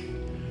free.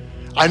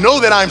 I know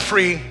that I'm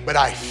free, but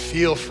I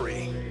feel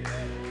free.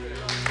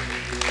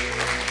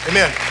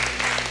 Amen.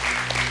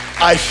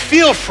 I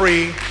feel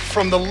free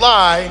from the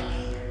lie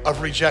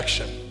of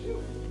rejection.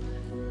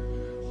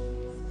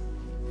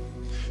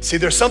 See,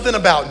 there's something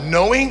about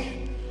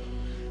knowing,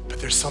 but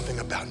there's something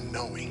about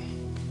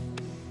knowing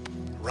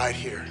right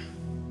here.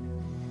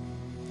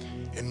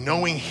 And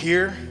knowing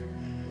here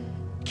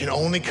can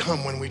only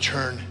come when we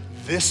turn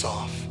this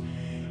off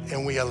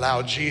and we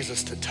allow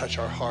Jesus to touch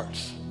our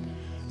hearts,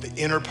 the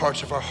inner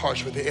parts of our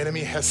hearts where the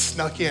enemy has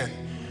snuck in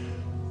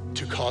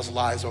to cause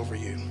lies over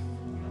you.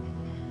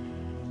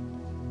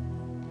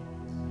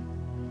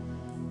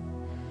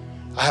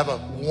 I have a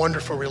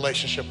wonderful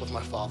relationship with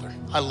my father.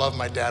 I love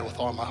my dad with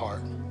all my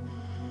heart.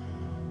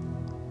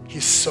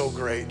 He's so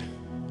great.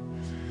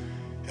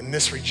 And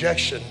this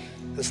rejection,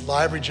 this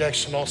lie of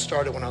rejection all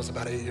started when I was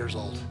about 8 years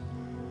old.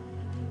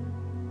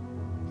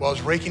 While I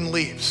was raking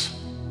leaves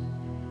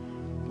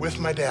with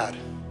my dad,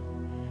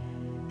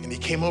 and he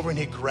came over and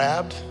he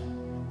grabbed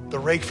the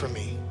rake from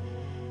me.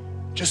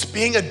 Just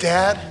being a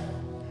dad,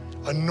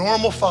 a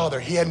normal father,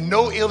 he had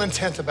no ill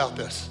intent about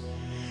this,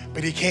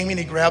 but he came and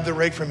he grabbed the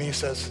rake from me. He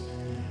says,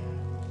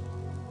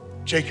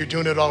 "Jake, you're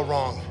doing it all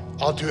wrong.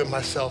 I'll do it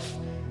myself.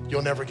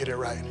 You'll never get it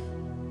right."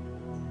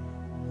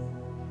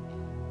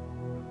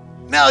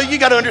 Now, you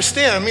got to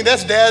understand, I mean,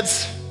 that's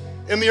dads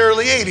in the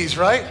early 80s,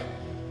 right?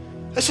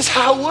 That's just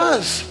how it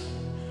was.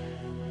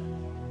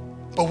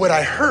 But what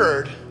I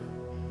heard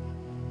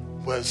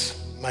was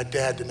my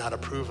dad did not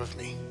approve of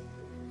me.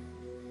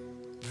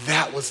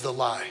 That was the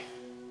lie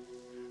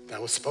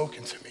that was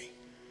spoken to me.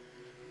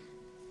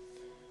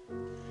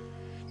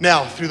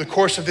 Now, through the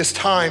course of this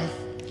time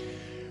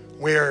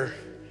where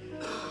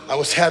I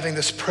was having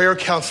this prayer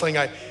counseling,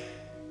 the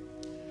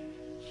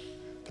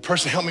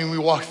person helping me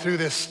walk through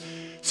this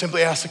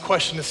simply asked a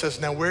question that says,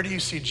 now where do you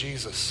see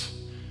Jesus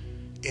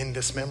in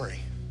this memory?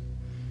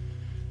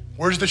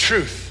 Where's the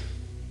truth?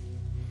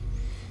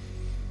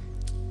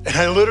 And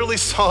I literally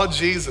saw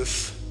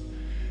Jesus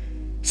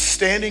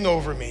standing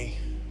over me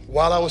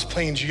while I was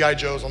playing G.I.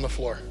 Joes on the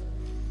floor.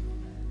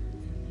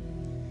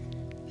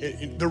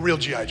 The real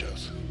G.I.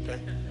 Joes, okay?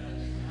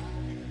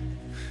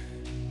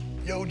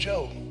 Yo,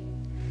 Joe,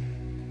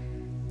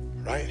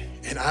 right?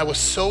 And I was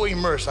so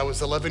immersed. I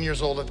was 8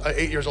 years old at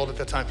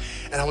that time.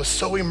 And I was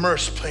so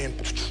immersed playing.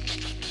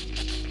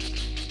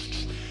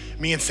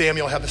 Me and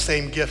Samuel have the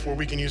same gift where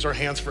we can use our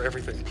hands for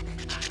everything.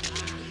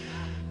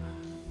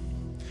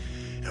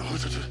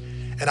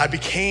 And I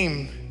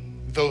became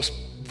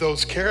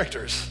those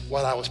characters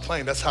while I was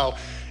playing. That's how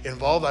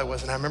involved I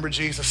was. And I remember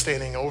Jesus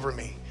standing over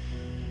me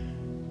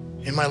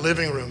in my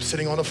living room,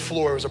 sitting on the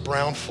floor. It was a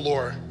brown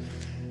floor.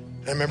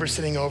 And I remember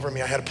sitting over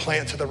me. I had a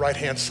plant to the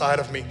right-hand side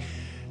of me.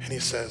 And he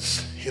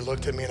says, he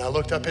looked at me and I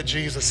looked up at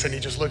Jesus and he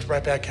just looked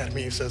right back at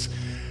me. He says,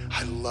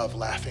 I love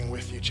laughing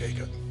with you,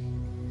 Jacob.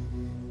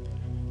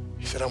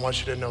 He said, I want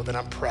you to know that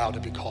I'm proud to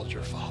be called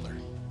your father.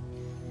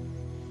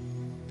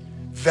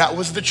 That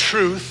was the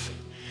truth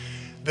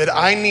that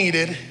I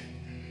needed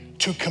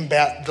to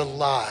combat the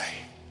lie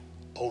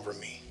over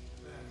me.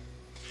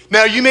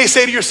 Now you may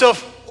say to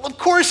yourself, well, of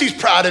course he's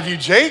proud of you,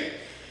 Jake.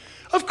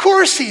 Of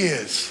course he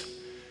is.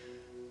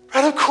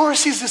 Right? Of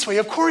course he's this way.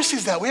 Of course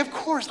he's that way. Of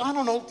course, I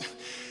don't know.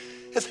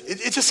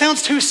 It just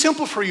sounds too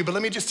simple for you, but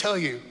let me just tell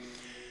you,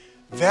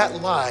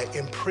 that lie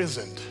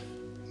imprisoned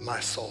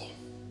my soul.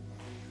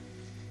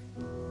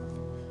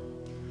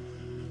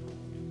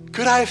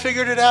 Could I have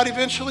figured it out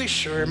eventually?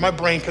 Sure, my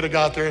brain could have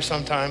got there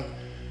sometime.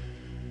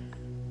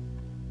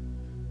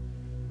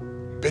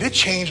 But it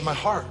changed my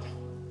heart.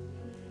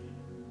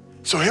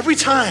 So every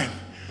time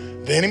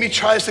the enemy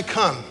tries to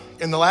come,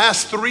 in the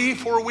last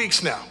 3-4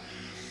 weeks now,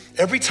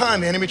 every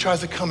time the enemy tries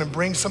to come and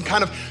bring some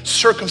kind of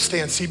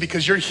circumstance, see,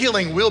 because your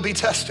healing will be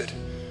tested.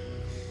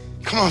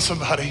 Come on,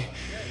 somebody.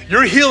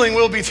 Your healing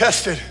will be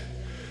tested.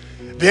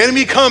 The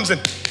enemy comes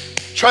and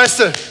tries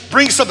to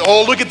bring something.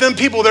 Oh, look at them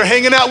people. They're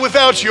hanging out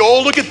without you.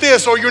 Oh, look at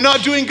this. Or you're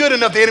not doing good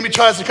enough. The enemy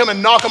tries to come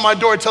and knock on my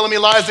door telling me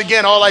lies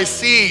again. All I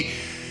see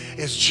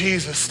is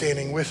Jesus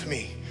standing with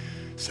me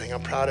saying,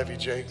 I'm proud of you,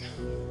 Jake.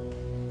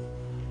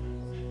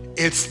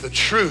 It's the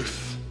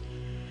truth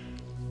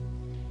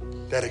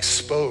that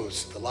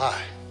exposed the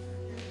lie.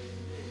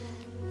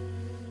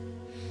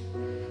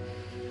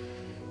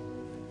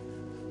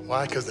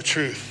 Why? Because the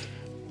truth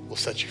will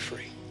set you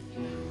free.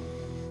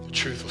 The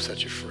truth will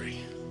set you free.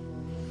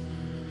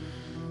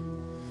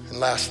 And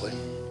lastly,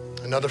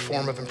 another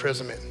form of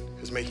imprisonment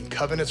is making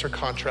covenants or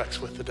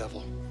contracts with the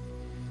devil.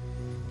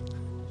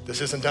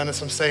 This isn't done in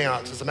some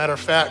seance. As a matter of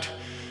fact,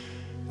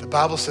 the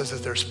Bible says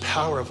that there's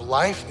power of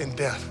life and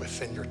death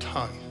within your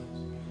tongue.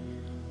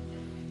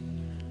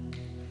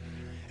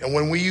 And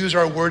when we use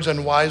our words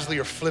unwisely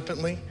or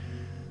flippantly,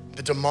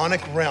 the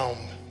demonic realm,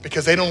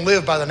 because they don't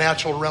live by the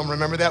natural realm,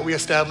 remember that? We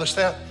established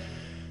that?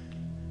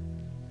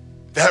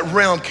 That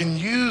realm can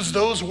use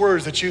those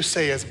words that you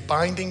say as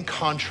binding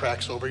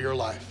contracts over your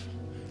life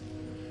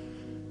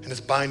and as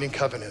binding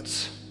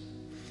covenants.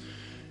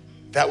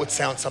 That would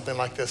sound something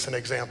like this, an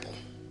example.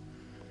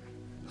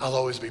 I'll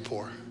always be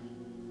poor.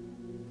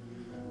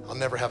 I'll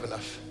never have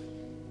enough.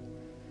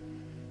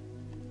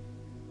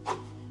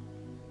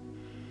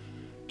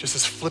 Just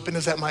as flippant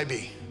as that might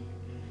be,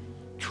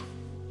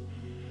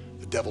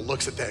 the devil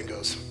looks at that and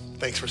goes,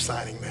 thanks for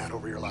signing that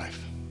over your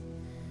life.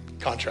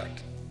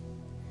 Contract.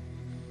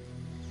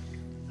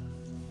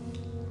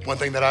 One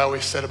thing that I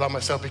always said about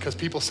myself, because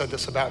people said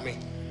this about me,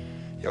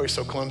 you're always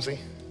so clumsy.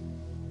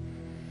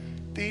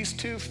 These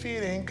 2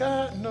 feet ain't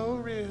got no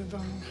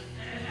rhythm.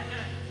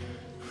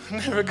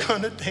 Never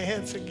gonna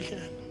dance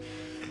again.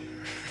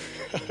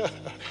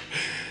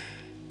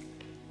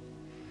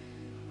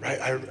 Right?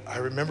 I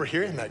remember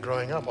hearing that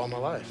growing up all my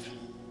life.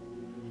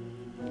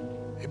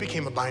 It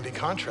became a binding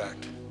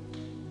contract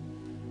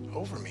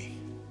over me.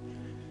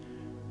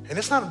 And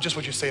it's not just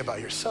what you say about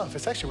yourself,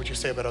 it's actually what you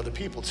say about other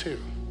people too.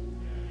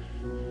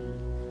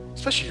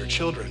 Especially your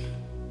children.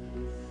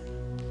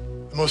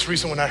 The most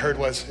recent one I heard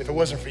was, if it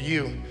wasn't for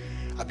you,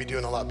 I'd be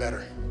doing a lot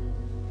better.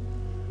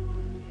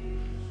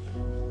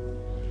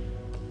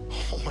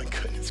 Oh my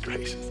goodness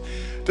gracious.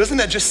 Doesn't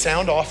that just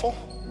sound awful?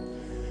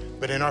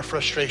 But in our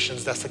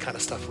frustrations, that's the kind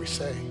of stuff we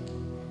say.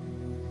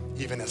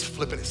 Even as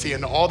flippant. See,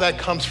 and all that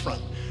comes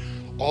from,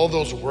 all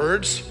those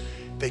words,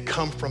 they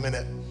come from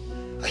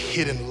a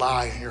hidden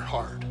lie in your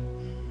heart.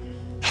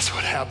 That's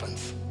what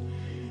happens.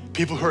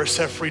 People who are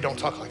set free don't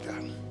talk like that.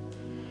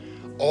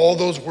 All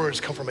those words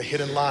come from a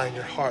hidden lie in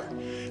your heart.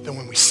 Then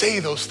when we say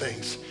those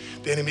things,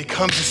 the enemy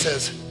comes and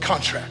says,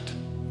 contract.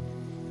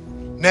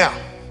 Now,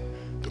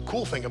 the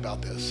cool thing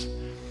about this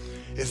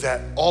is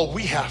that all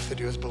we have to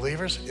do as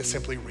believers is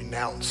simply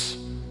renounce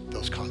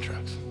those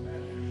contracts.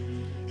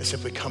 And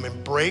simply come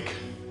and break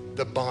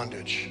the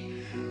bondage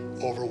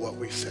over what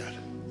we said.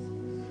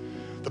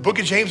 The book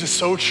of James is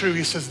so true.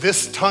 He says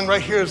this tongue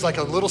right here is like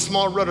a little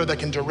small rudder that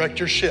can direct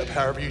your ship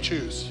however you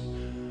choose.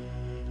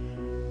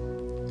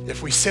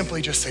 If we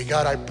simply just say,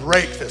 God, I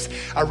break this.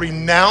 I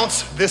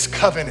renounce this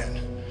covenant.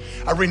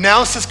 I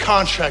renounce this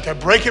contract. I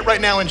break it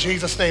right now in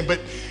Jesus' name. But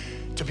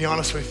to be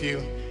honest with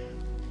you,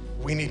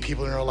 we need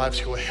people in our lives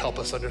who will help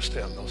us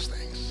understand those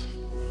things.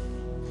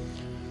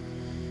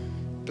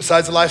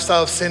 Besides the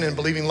lifestyle of sin and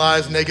believing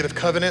lies, negative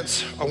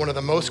covenants are one of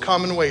the most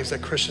common ways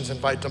that Christians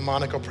invite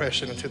demonic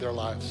oppression into their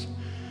lives.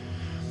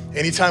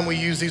 Anytime we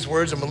use these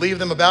words and believe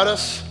them about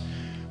us,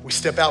 we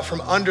step out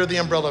from under the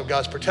umbrella of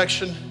God's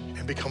protection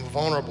and become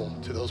vulnerable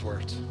to those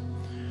words.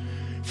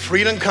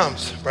 Freedom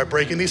comes by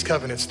breaking these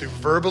covenants through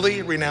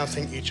verbally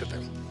renouncing each of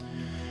them.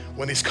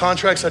 When these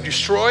contracts are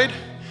destroyed,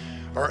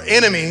 our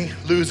enemy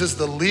loses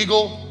the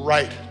legal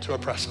right to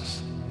oppress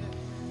us.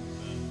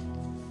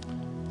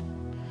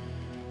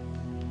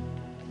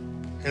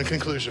 In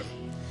conclusion,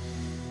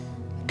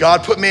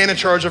 God put man in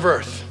charge of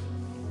earth.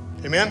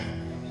 Amen?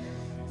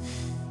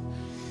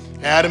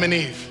 Adam and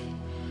Eve.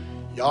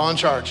 Y'all in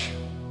charge.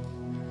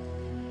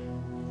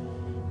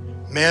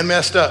 Man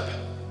messed up.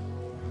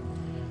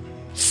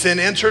 Sin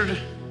entered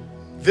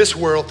this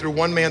world through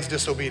one man's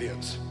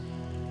disobedience.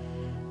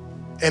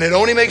 And it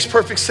only makes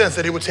perfect sense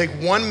that it would take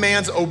one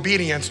man's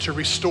obedience to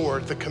restore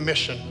the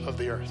commission of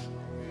the earth.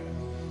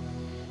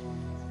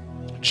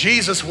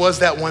 Jesus was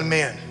that one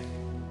man.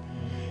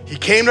 He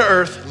came to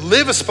earth,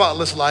 lived a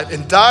spotless life,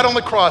 and died on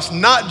the cross,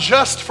 not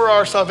just for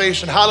our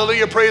salvation.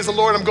 Hallelujah, praise the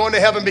Lord, I'm going to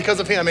heaven because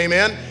of him,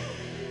 amen?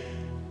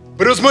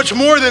 But it was much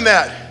more than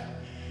that.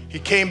 He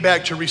came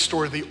back to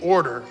restore the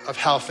order of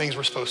how things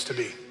were supposed to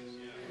be.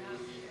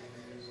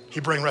 He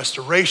brought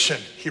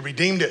restoration, he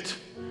redeemed it.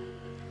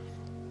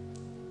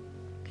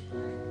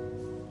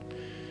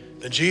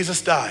 Then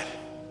Jesus died.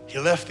 He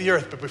left the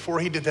earth, but before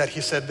he did that,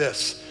 he said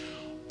this: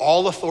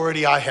 all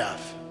authority I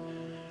have,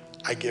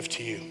 I give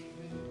to you.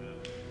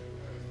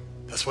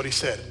 That's what he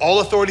said. All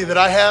authority that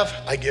I have,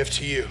 I give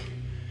to you.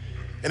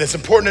 And it's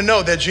important to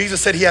know that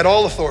Jesus said he had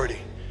all authority.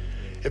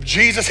 If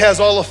Jesus has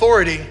all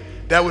authority,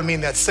 that would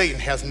mean that Satan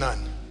has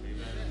none.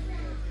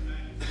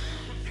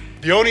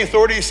 The only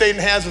authority Satan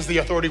has is the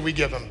authority we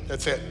give him.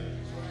 That's it.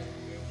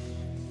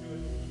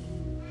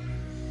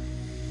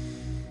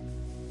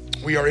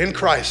 We are in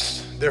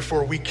Christ,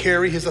 therefore we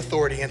carry his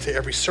authority into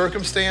every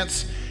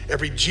circumstance,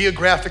 every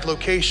geographic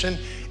location,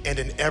 and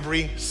in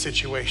every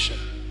situation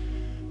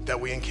that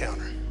we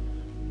encounter.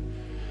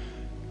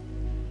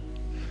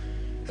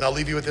 And I'll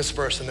leave you with this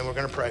verse and then we're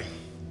gonna pray.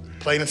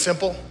 Plain and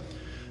simple,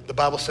 the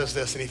Bible says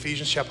this in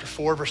Ephesians chapter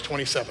 4, verse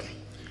 27.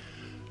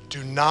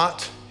 Do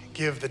not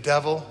give the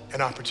devil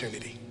an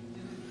opportunity.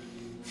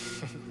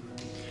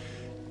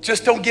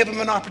 Just don't give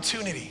him an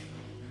opportunity.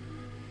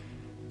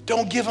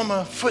 Don't give him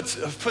a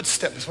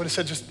footstep, is what it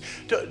said. Just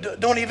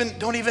don't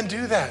even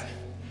do that.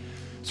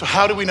 So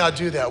how do we not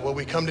do that? Well,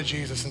 we come to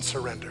Jesus and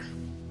surrender.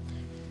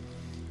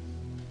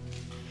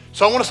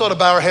 So I want us all to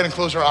bow our head and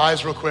close our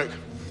eyes real quick.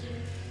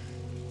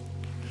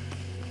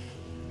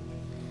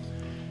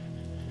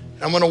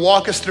 I'm gonna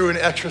walk us through an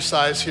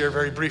exercise here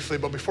very briefly,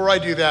 but before I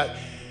do that,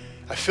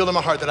 I feel in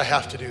my heart that I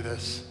have to do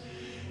this.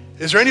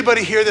 Is there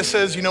anybody here that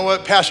says, you know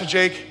what, Pastor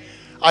Jake,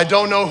 I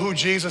don't know who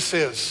Jesus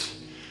is?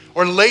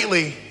 Or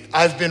lately,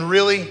 I've been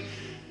really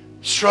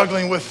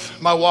struggling with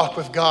my walk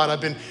with God.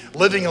 I've been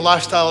living a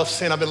lifestyle of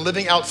sin. I've been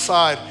living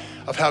outside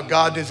of how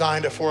God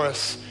designed it for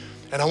us.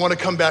 And I want to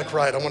come back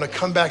right. I want to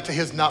come back to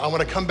his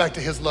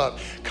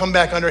love, come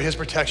back under his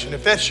protection.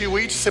 If that's you, will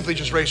you simply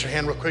just raise your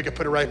hand real quick and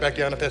put it right back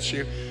down if that's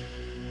you?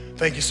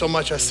 Thank you so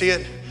much. I see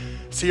it.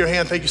 See your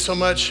hand. Thank you so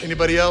much.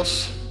 Anybody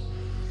else?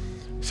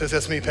 It says,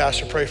 that's me,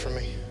 Pastor. Pray for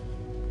me.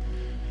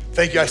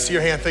 Thank you. I see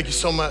your hand. Thank you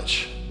so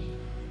much.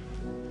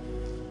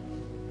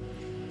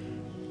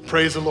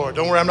 Praise the Lord.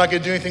 Don't worry, I'm not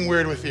gonna do anything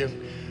weird with you.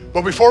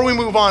 But before we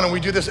move on and we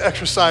do this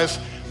exercise,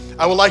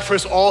 I would like for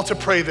us all to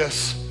pray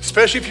this,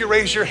 especially if you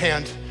raise your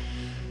hand.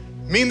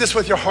 Mean this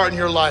with your heart and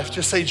your life.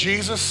 Just say,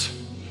 Jesus,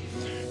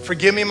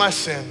 forgive me my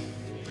sin.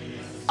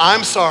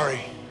 I'm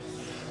sorry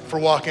for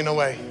walking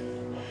away.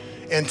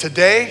 And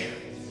today,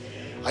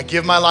 I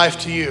give my life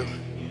to you.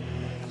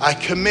 I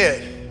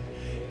commit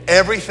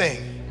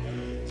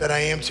everything that I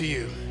am to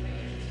you.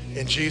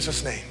 In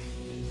Jesus' name.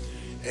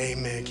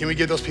 Amen. Can we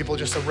give those people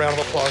just a round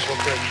of applause real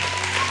quick?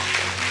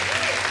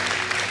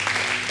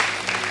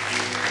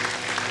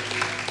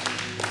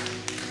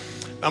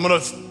 I'm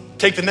gonna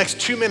take the next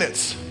 2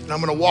 minutes and I'm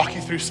gonna walk you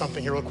through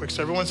something here real quick.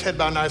 So everyone's head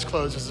bowed and eyes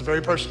closed. This is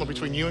very personal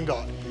between you and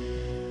God.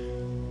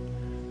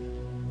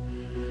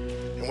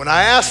 And when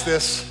I ask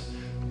this,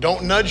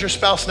 don't nudge your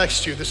spouse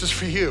next to you. This is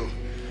for you.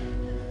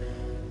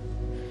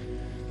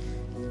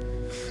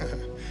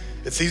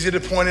 It's easy to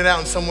point it out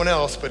in someone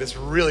else, but it's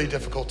really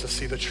difficult to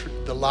see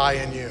the lie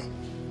in you.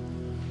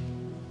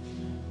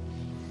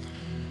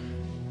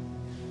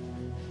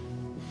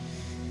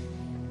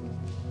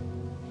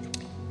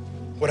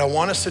 What I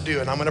want us to do,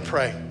 and I'm gonna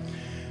pray,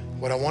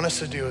 what I want us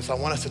to do is I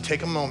want us to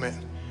take a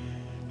moment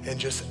and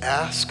just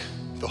ask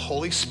the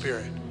Holy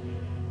Spirit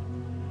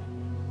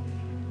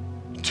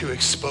to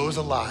expose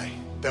a lie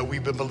that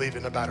we've been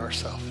believing about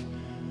ourselves.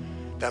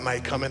 That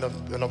might come in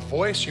a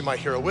voice, you might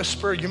hear a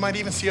whisper, you might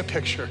even see a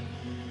picture.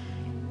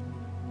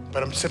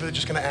 But I'm simply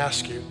just gonna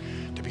ask you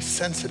to be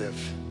sensitive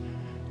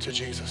to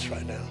Jesus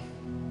right now.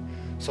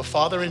 So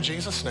Father, in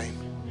Jesus' name,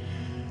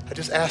 I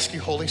just ask you,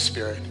 Holy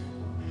Spirit,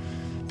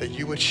 that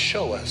you would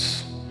show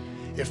us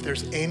if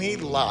there's any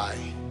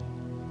lie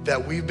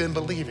that we've been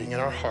believing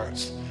in our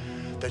hearts,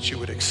 that you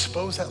would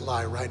expose that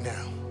lie right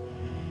now,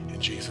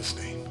 in Jesus'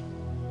 name.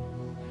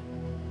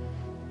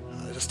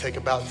 Just take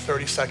about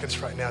 30 seconds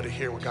right now to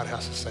hear what God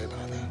has to say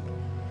about that.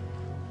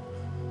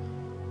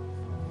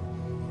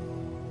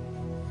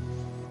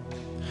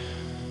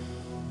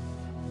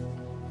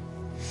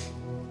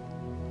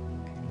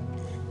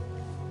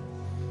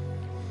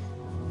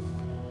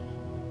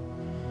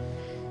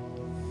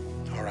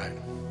 All right.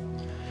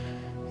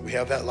 We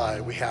have that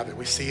lie. We have it.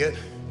 We see it.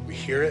 We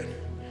hear it.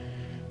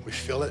 We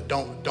feel it.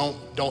 Don't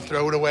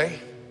throw it away.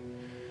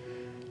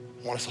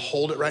 I want us to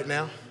hold it right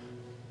now.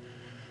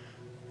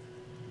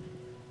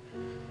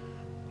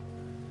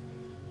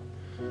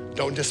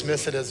 Don't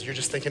dismiss it as you're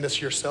just thinking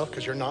this yourself,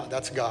 because you're not.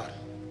 That's God.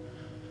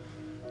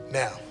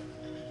 Now,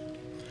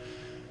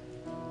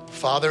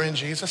 Father, in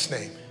Jesus'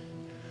 name,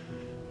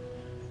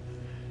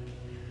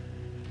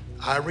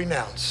 I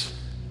renounce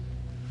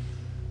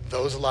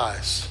those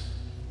lies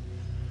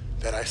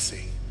that I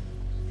see.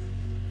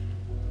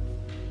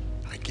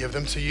 I give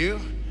them to you.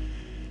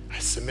 I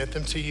submit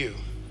them to you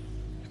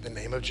in the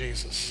name of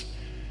Jesus.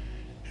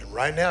 And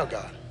right now,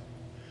 God,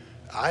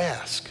 I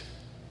ask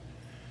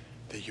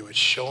that you would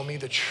show me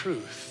the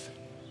truth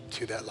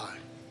to that lie.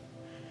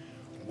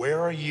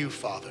 Where are you,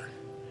 Father,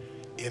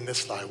 in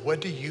this lie?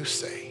 What do you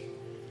say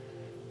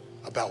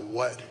about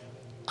what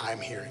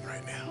I'm hearing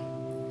right now?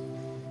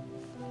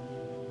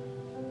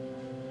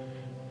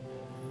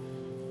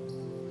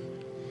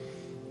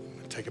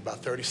 Take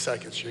about 30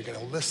 seconds. You're going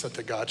to listen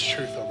to God's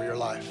truth over your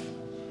life,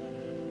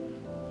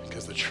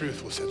 because the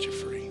truth will set you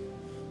free.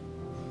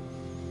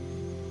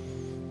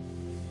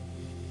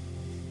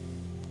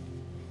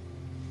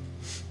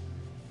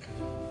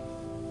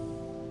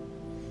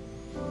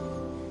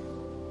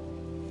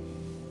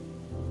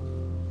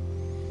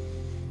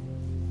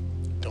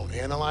 Don't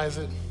analyze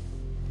it.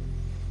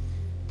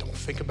 Don't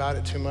think about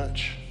it too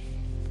much.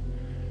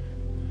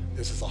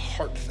 This is a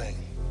heart thing.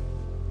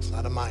 It's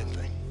not a mind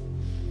thing.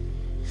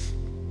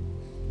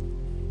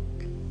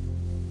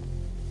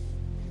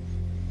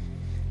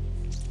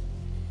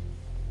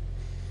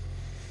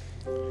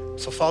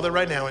 So, Father,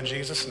 right now, in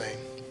Jesus' name,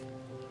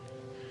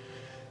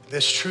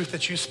 this truth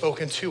that you've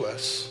spoken to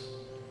us,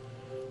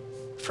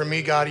 for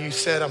me, God, you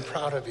said, I'm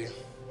proud of you.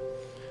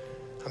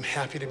 I'm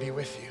happy to be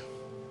with you.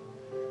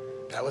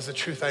 That was the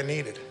truth I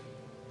needed.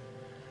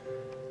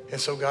 And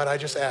so, God, I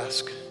just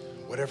ask,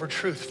 whatever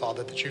truth,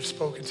 Father, that you've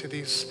spoken to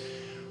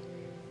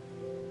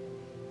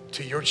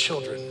your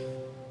children,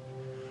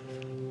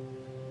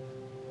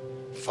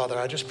 Father,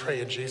 I just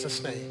pray in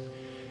Jesus' name,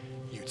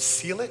 you'd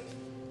seal it,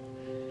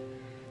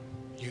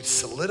 you'd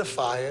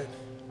solidify it,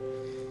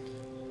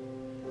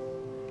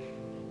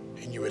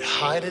 and you would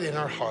hide it in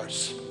our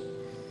hearts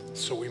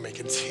so we may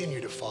continue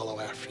to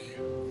follow after you.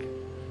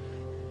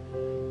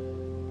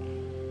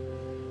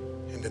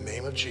 In the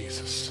name of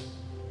Jesus.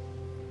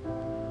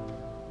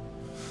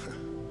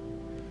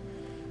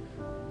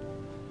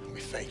 We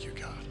thank you,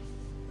 God.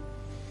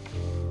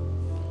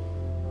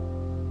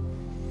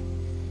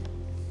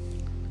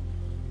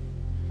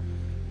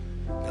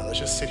 Now let's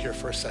just sit here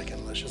for a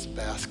second. Let's just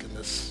bask in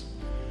this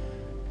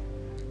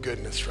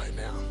goodness right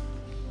now.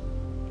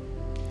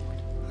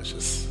 Let's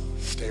just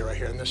stay right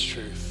here in this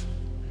truth.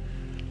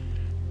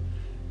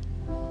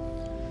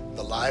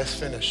 The lie is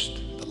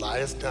finished. The lie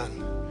is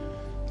done.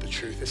 The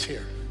truth is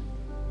here.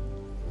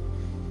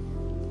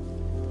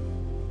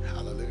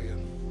 Hallelujah.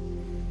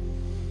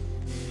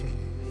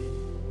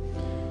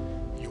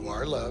 You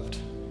are loved.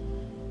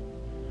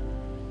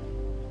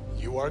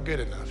 You are good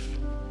enough.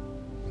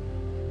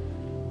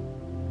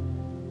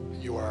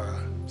 You are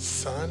a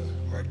son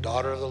or a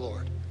daughter of the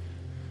Lord.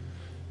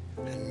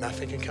 And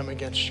nothing can come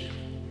against you.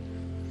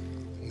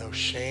 No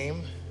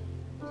shame,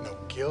 no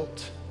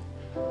guilt,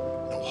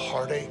 no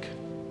heartache,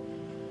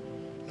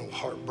 no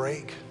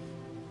heartbreak.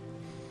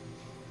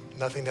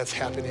 Nothing that's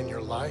happened in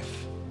your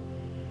life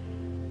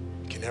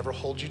can ever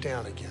hold you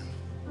down again,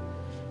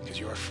 because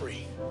you are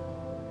free.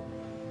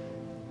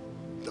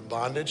 The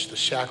bondage, the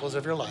shackles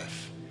of your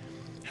life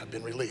have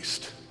been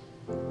released.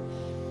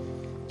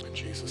 In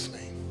Jesus'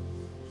 name.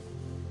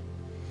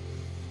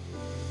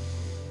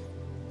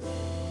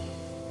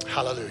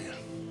 Hallelujah.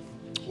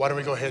 Why don't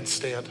we go ahead and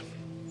stand?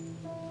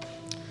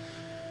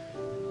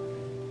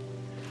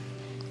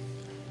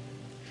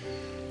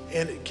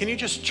 And can you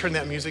just turn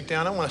that music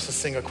down? I want us to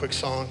sing a quick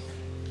song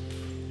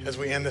as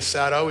we end this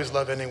set. I always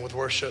love ending with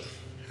worship.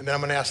 And then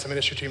I'm going to ask the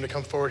ministry team to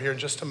come forward here in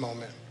just a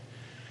moment.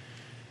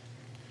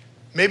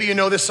 Maybe you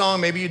know this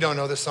song, maybe you don't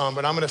know this song,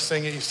 but I'm going to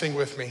sing it. You sing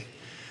with me.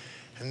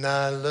 And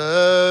I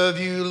love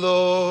you,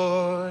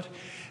 Lord,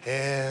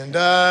 and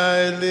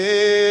I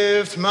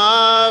lift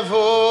my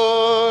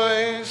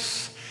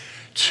voice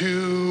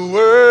to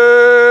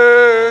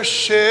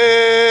worship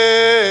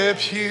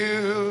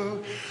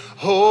you.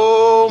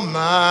 Oh,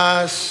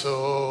 my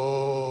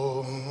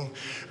soul,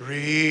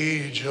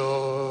 rejoice.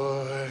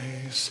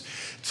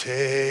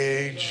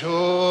 Take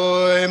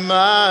joy,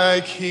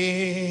 my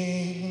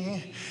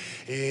King,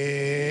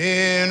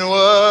 in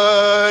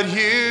what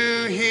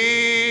you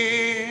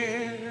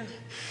hear.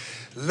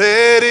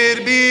 Let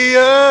it be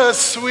a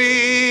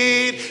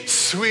sweet,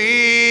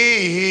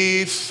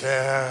 sweet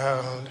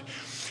sound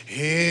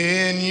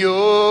in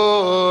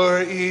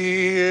your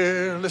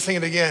ear. Let's sing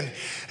it again.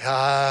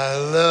 I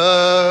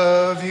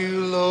love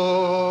you,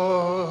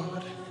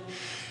 Lord,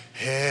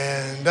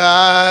 and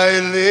I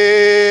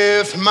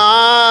lift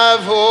my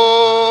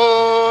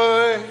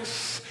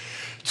voice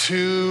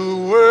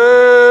to worship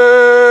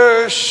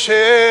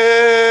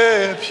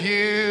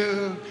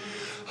you.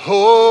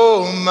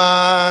 Oh,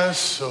 my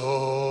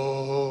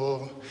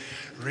soul,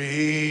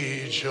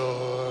 rejoice.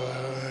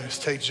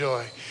 Take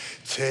joy.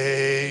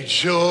 Take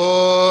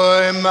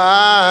joy,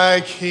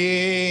 my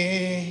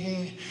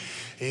King,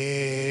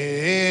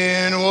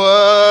 In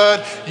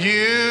what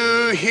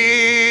you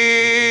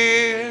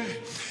hear,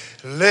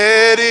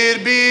 let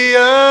it be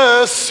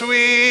a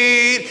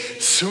sweet,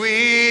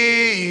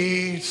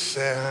 sweet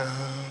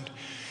sound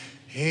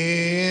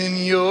in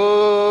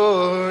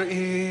your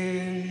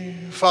ear.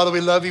 Father,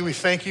 we love you. We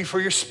thank you for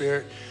your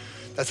Spirit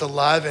that's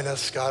alive in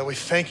us, God. We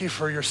thank you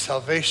for your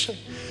salvation.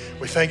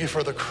 We thank you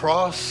for the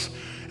cross,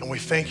 and we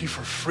thank you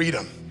for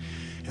freedom.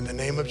 In the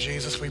name of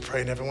Jesus, we pray.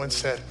 And everyone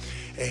said,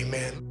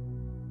 amen.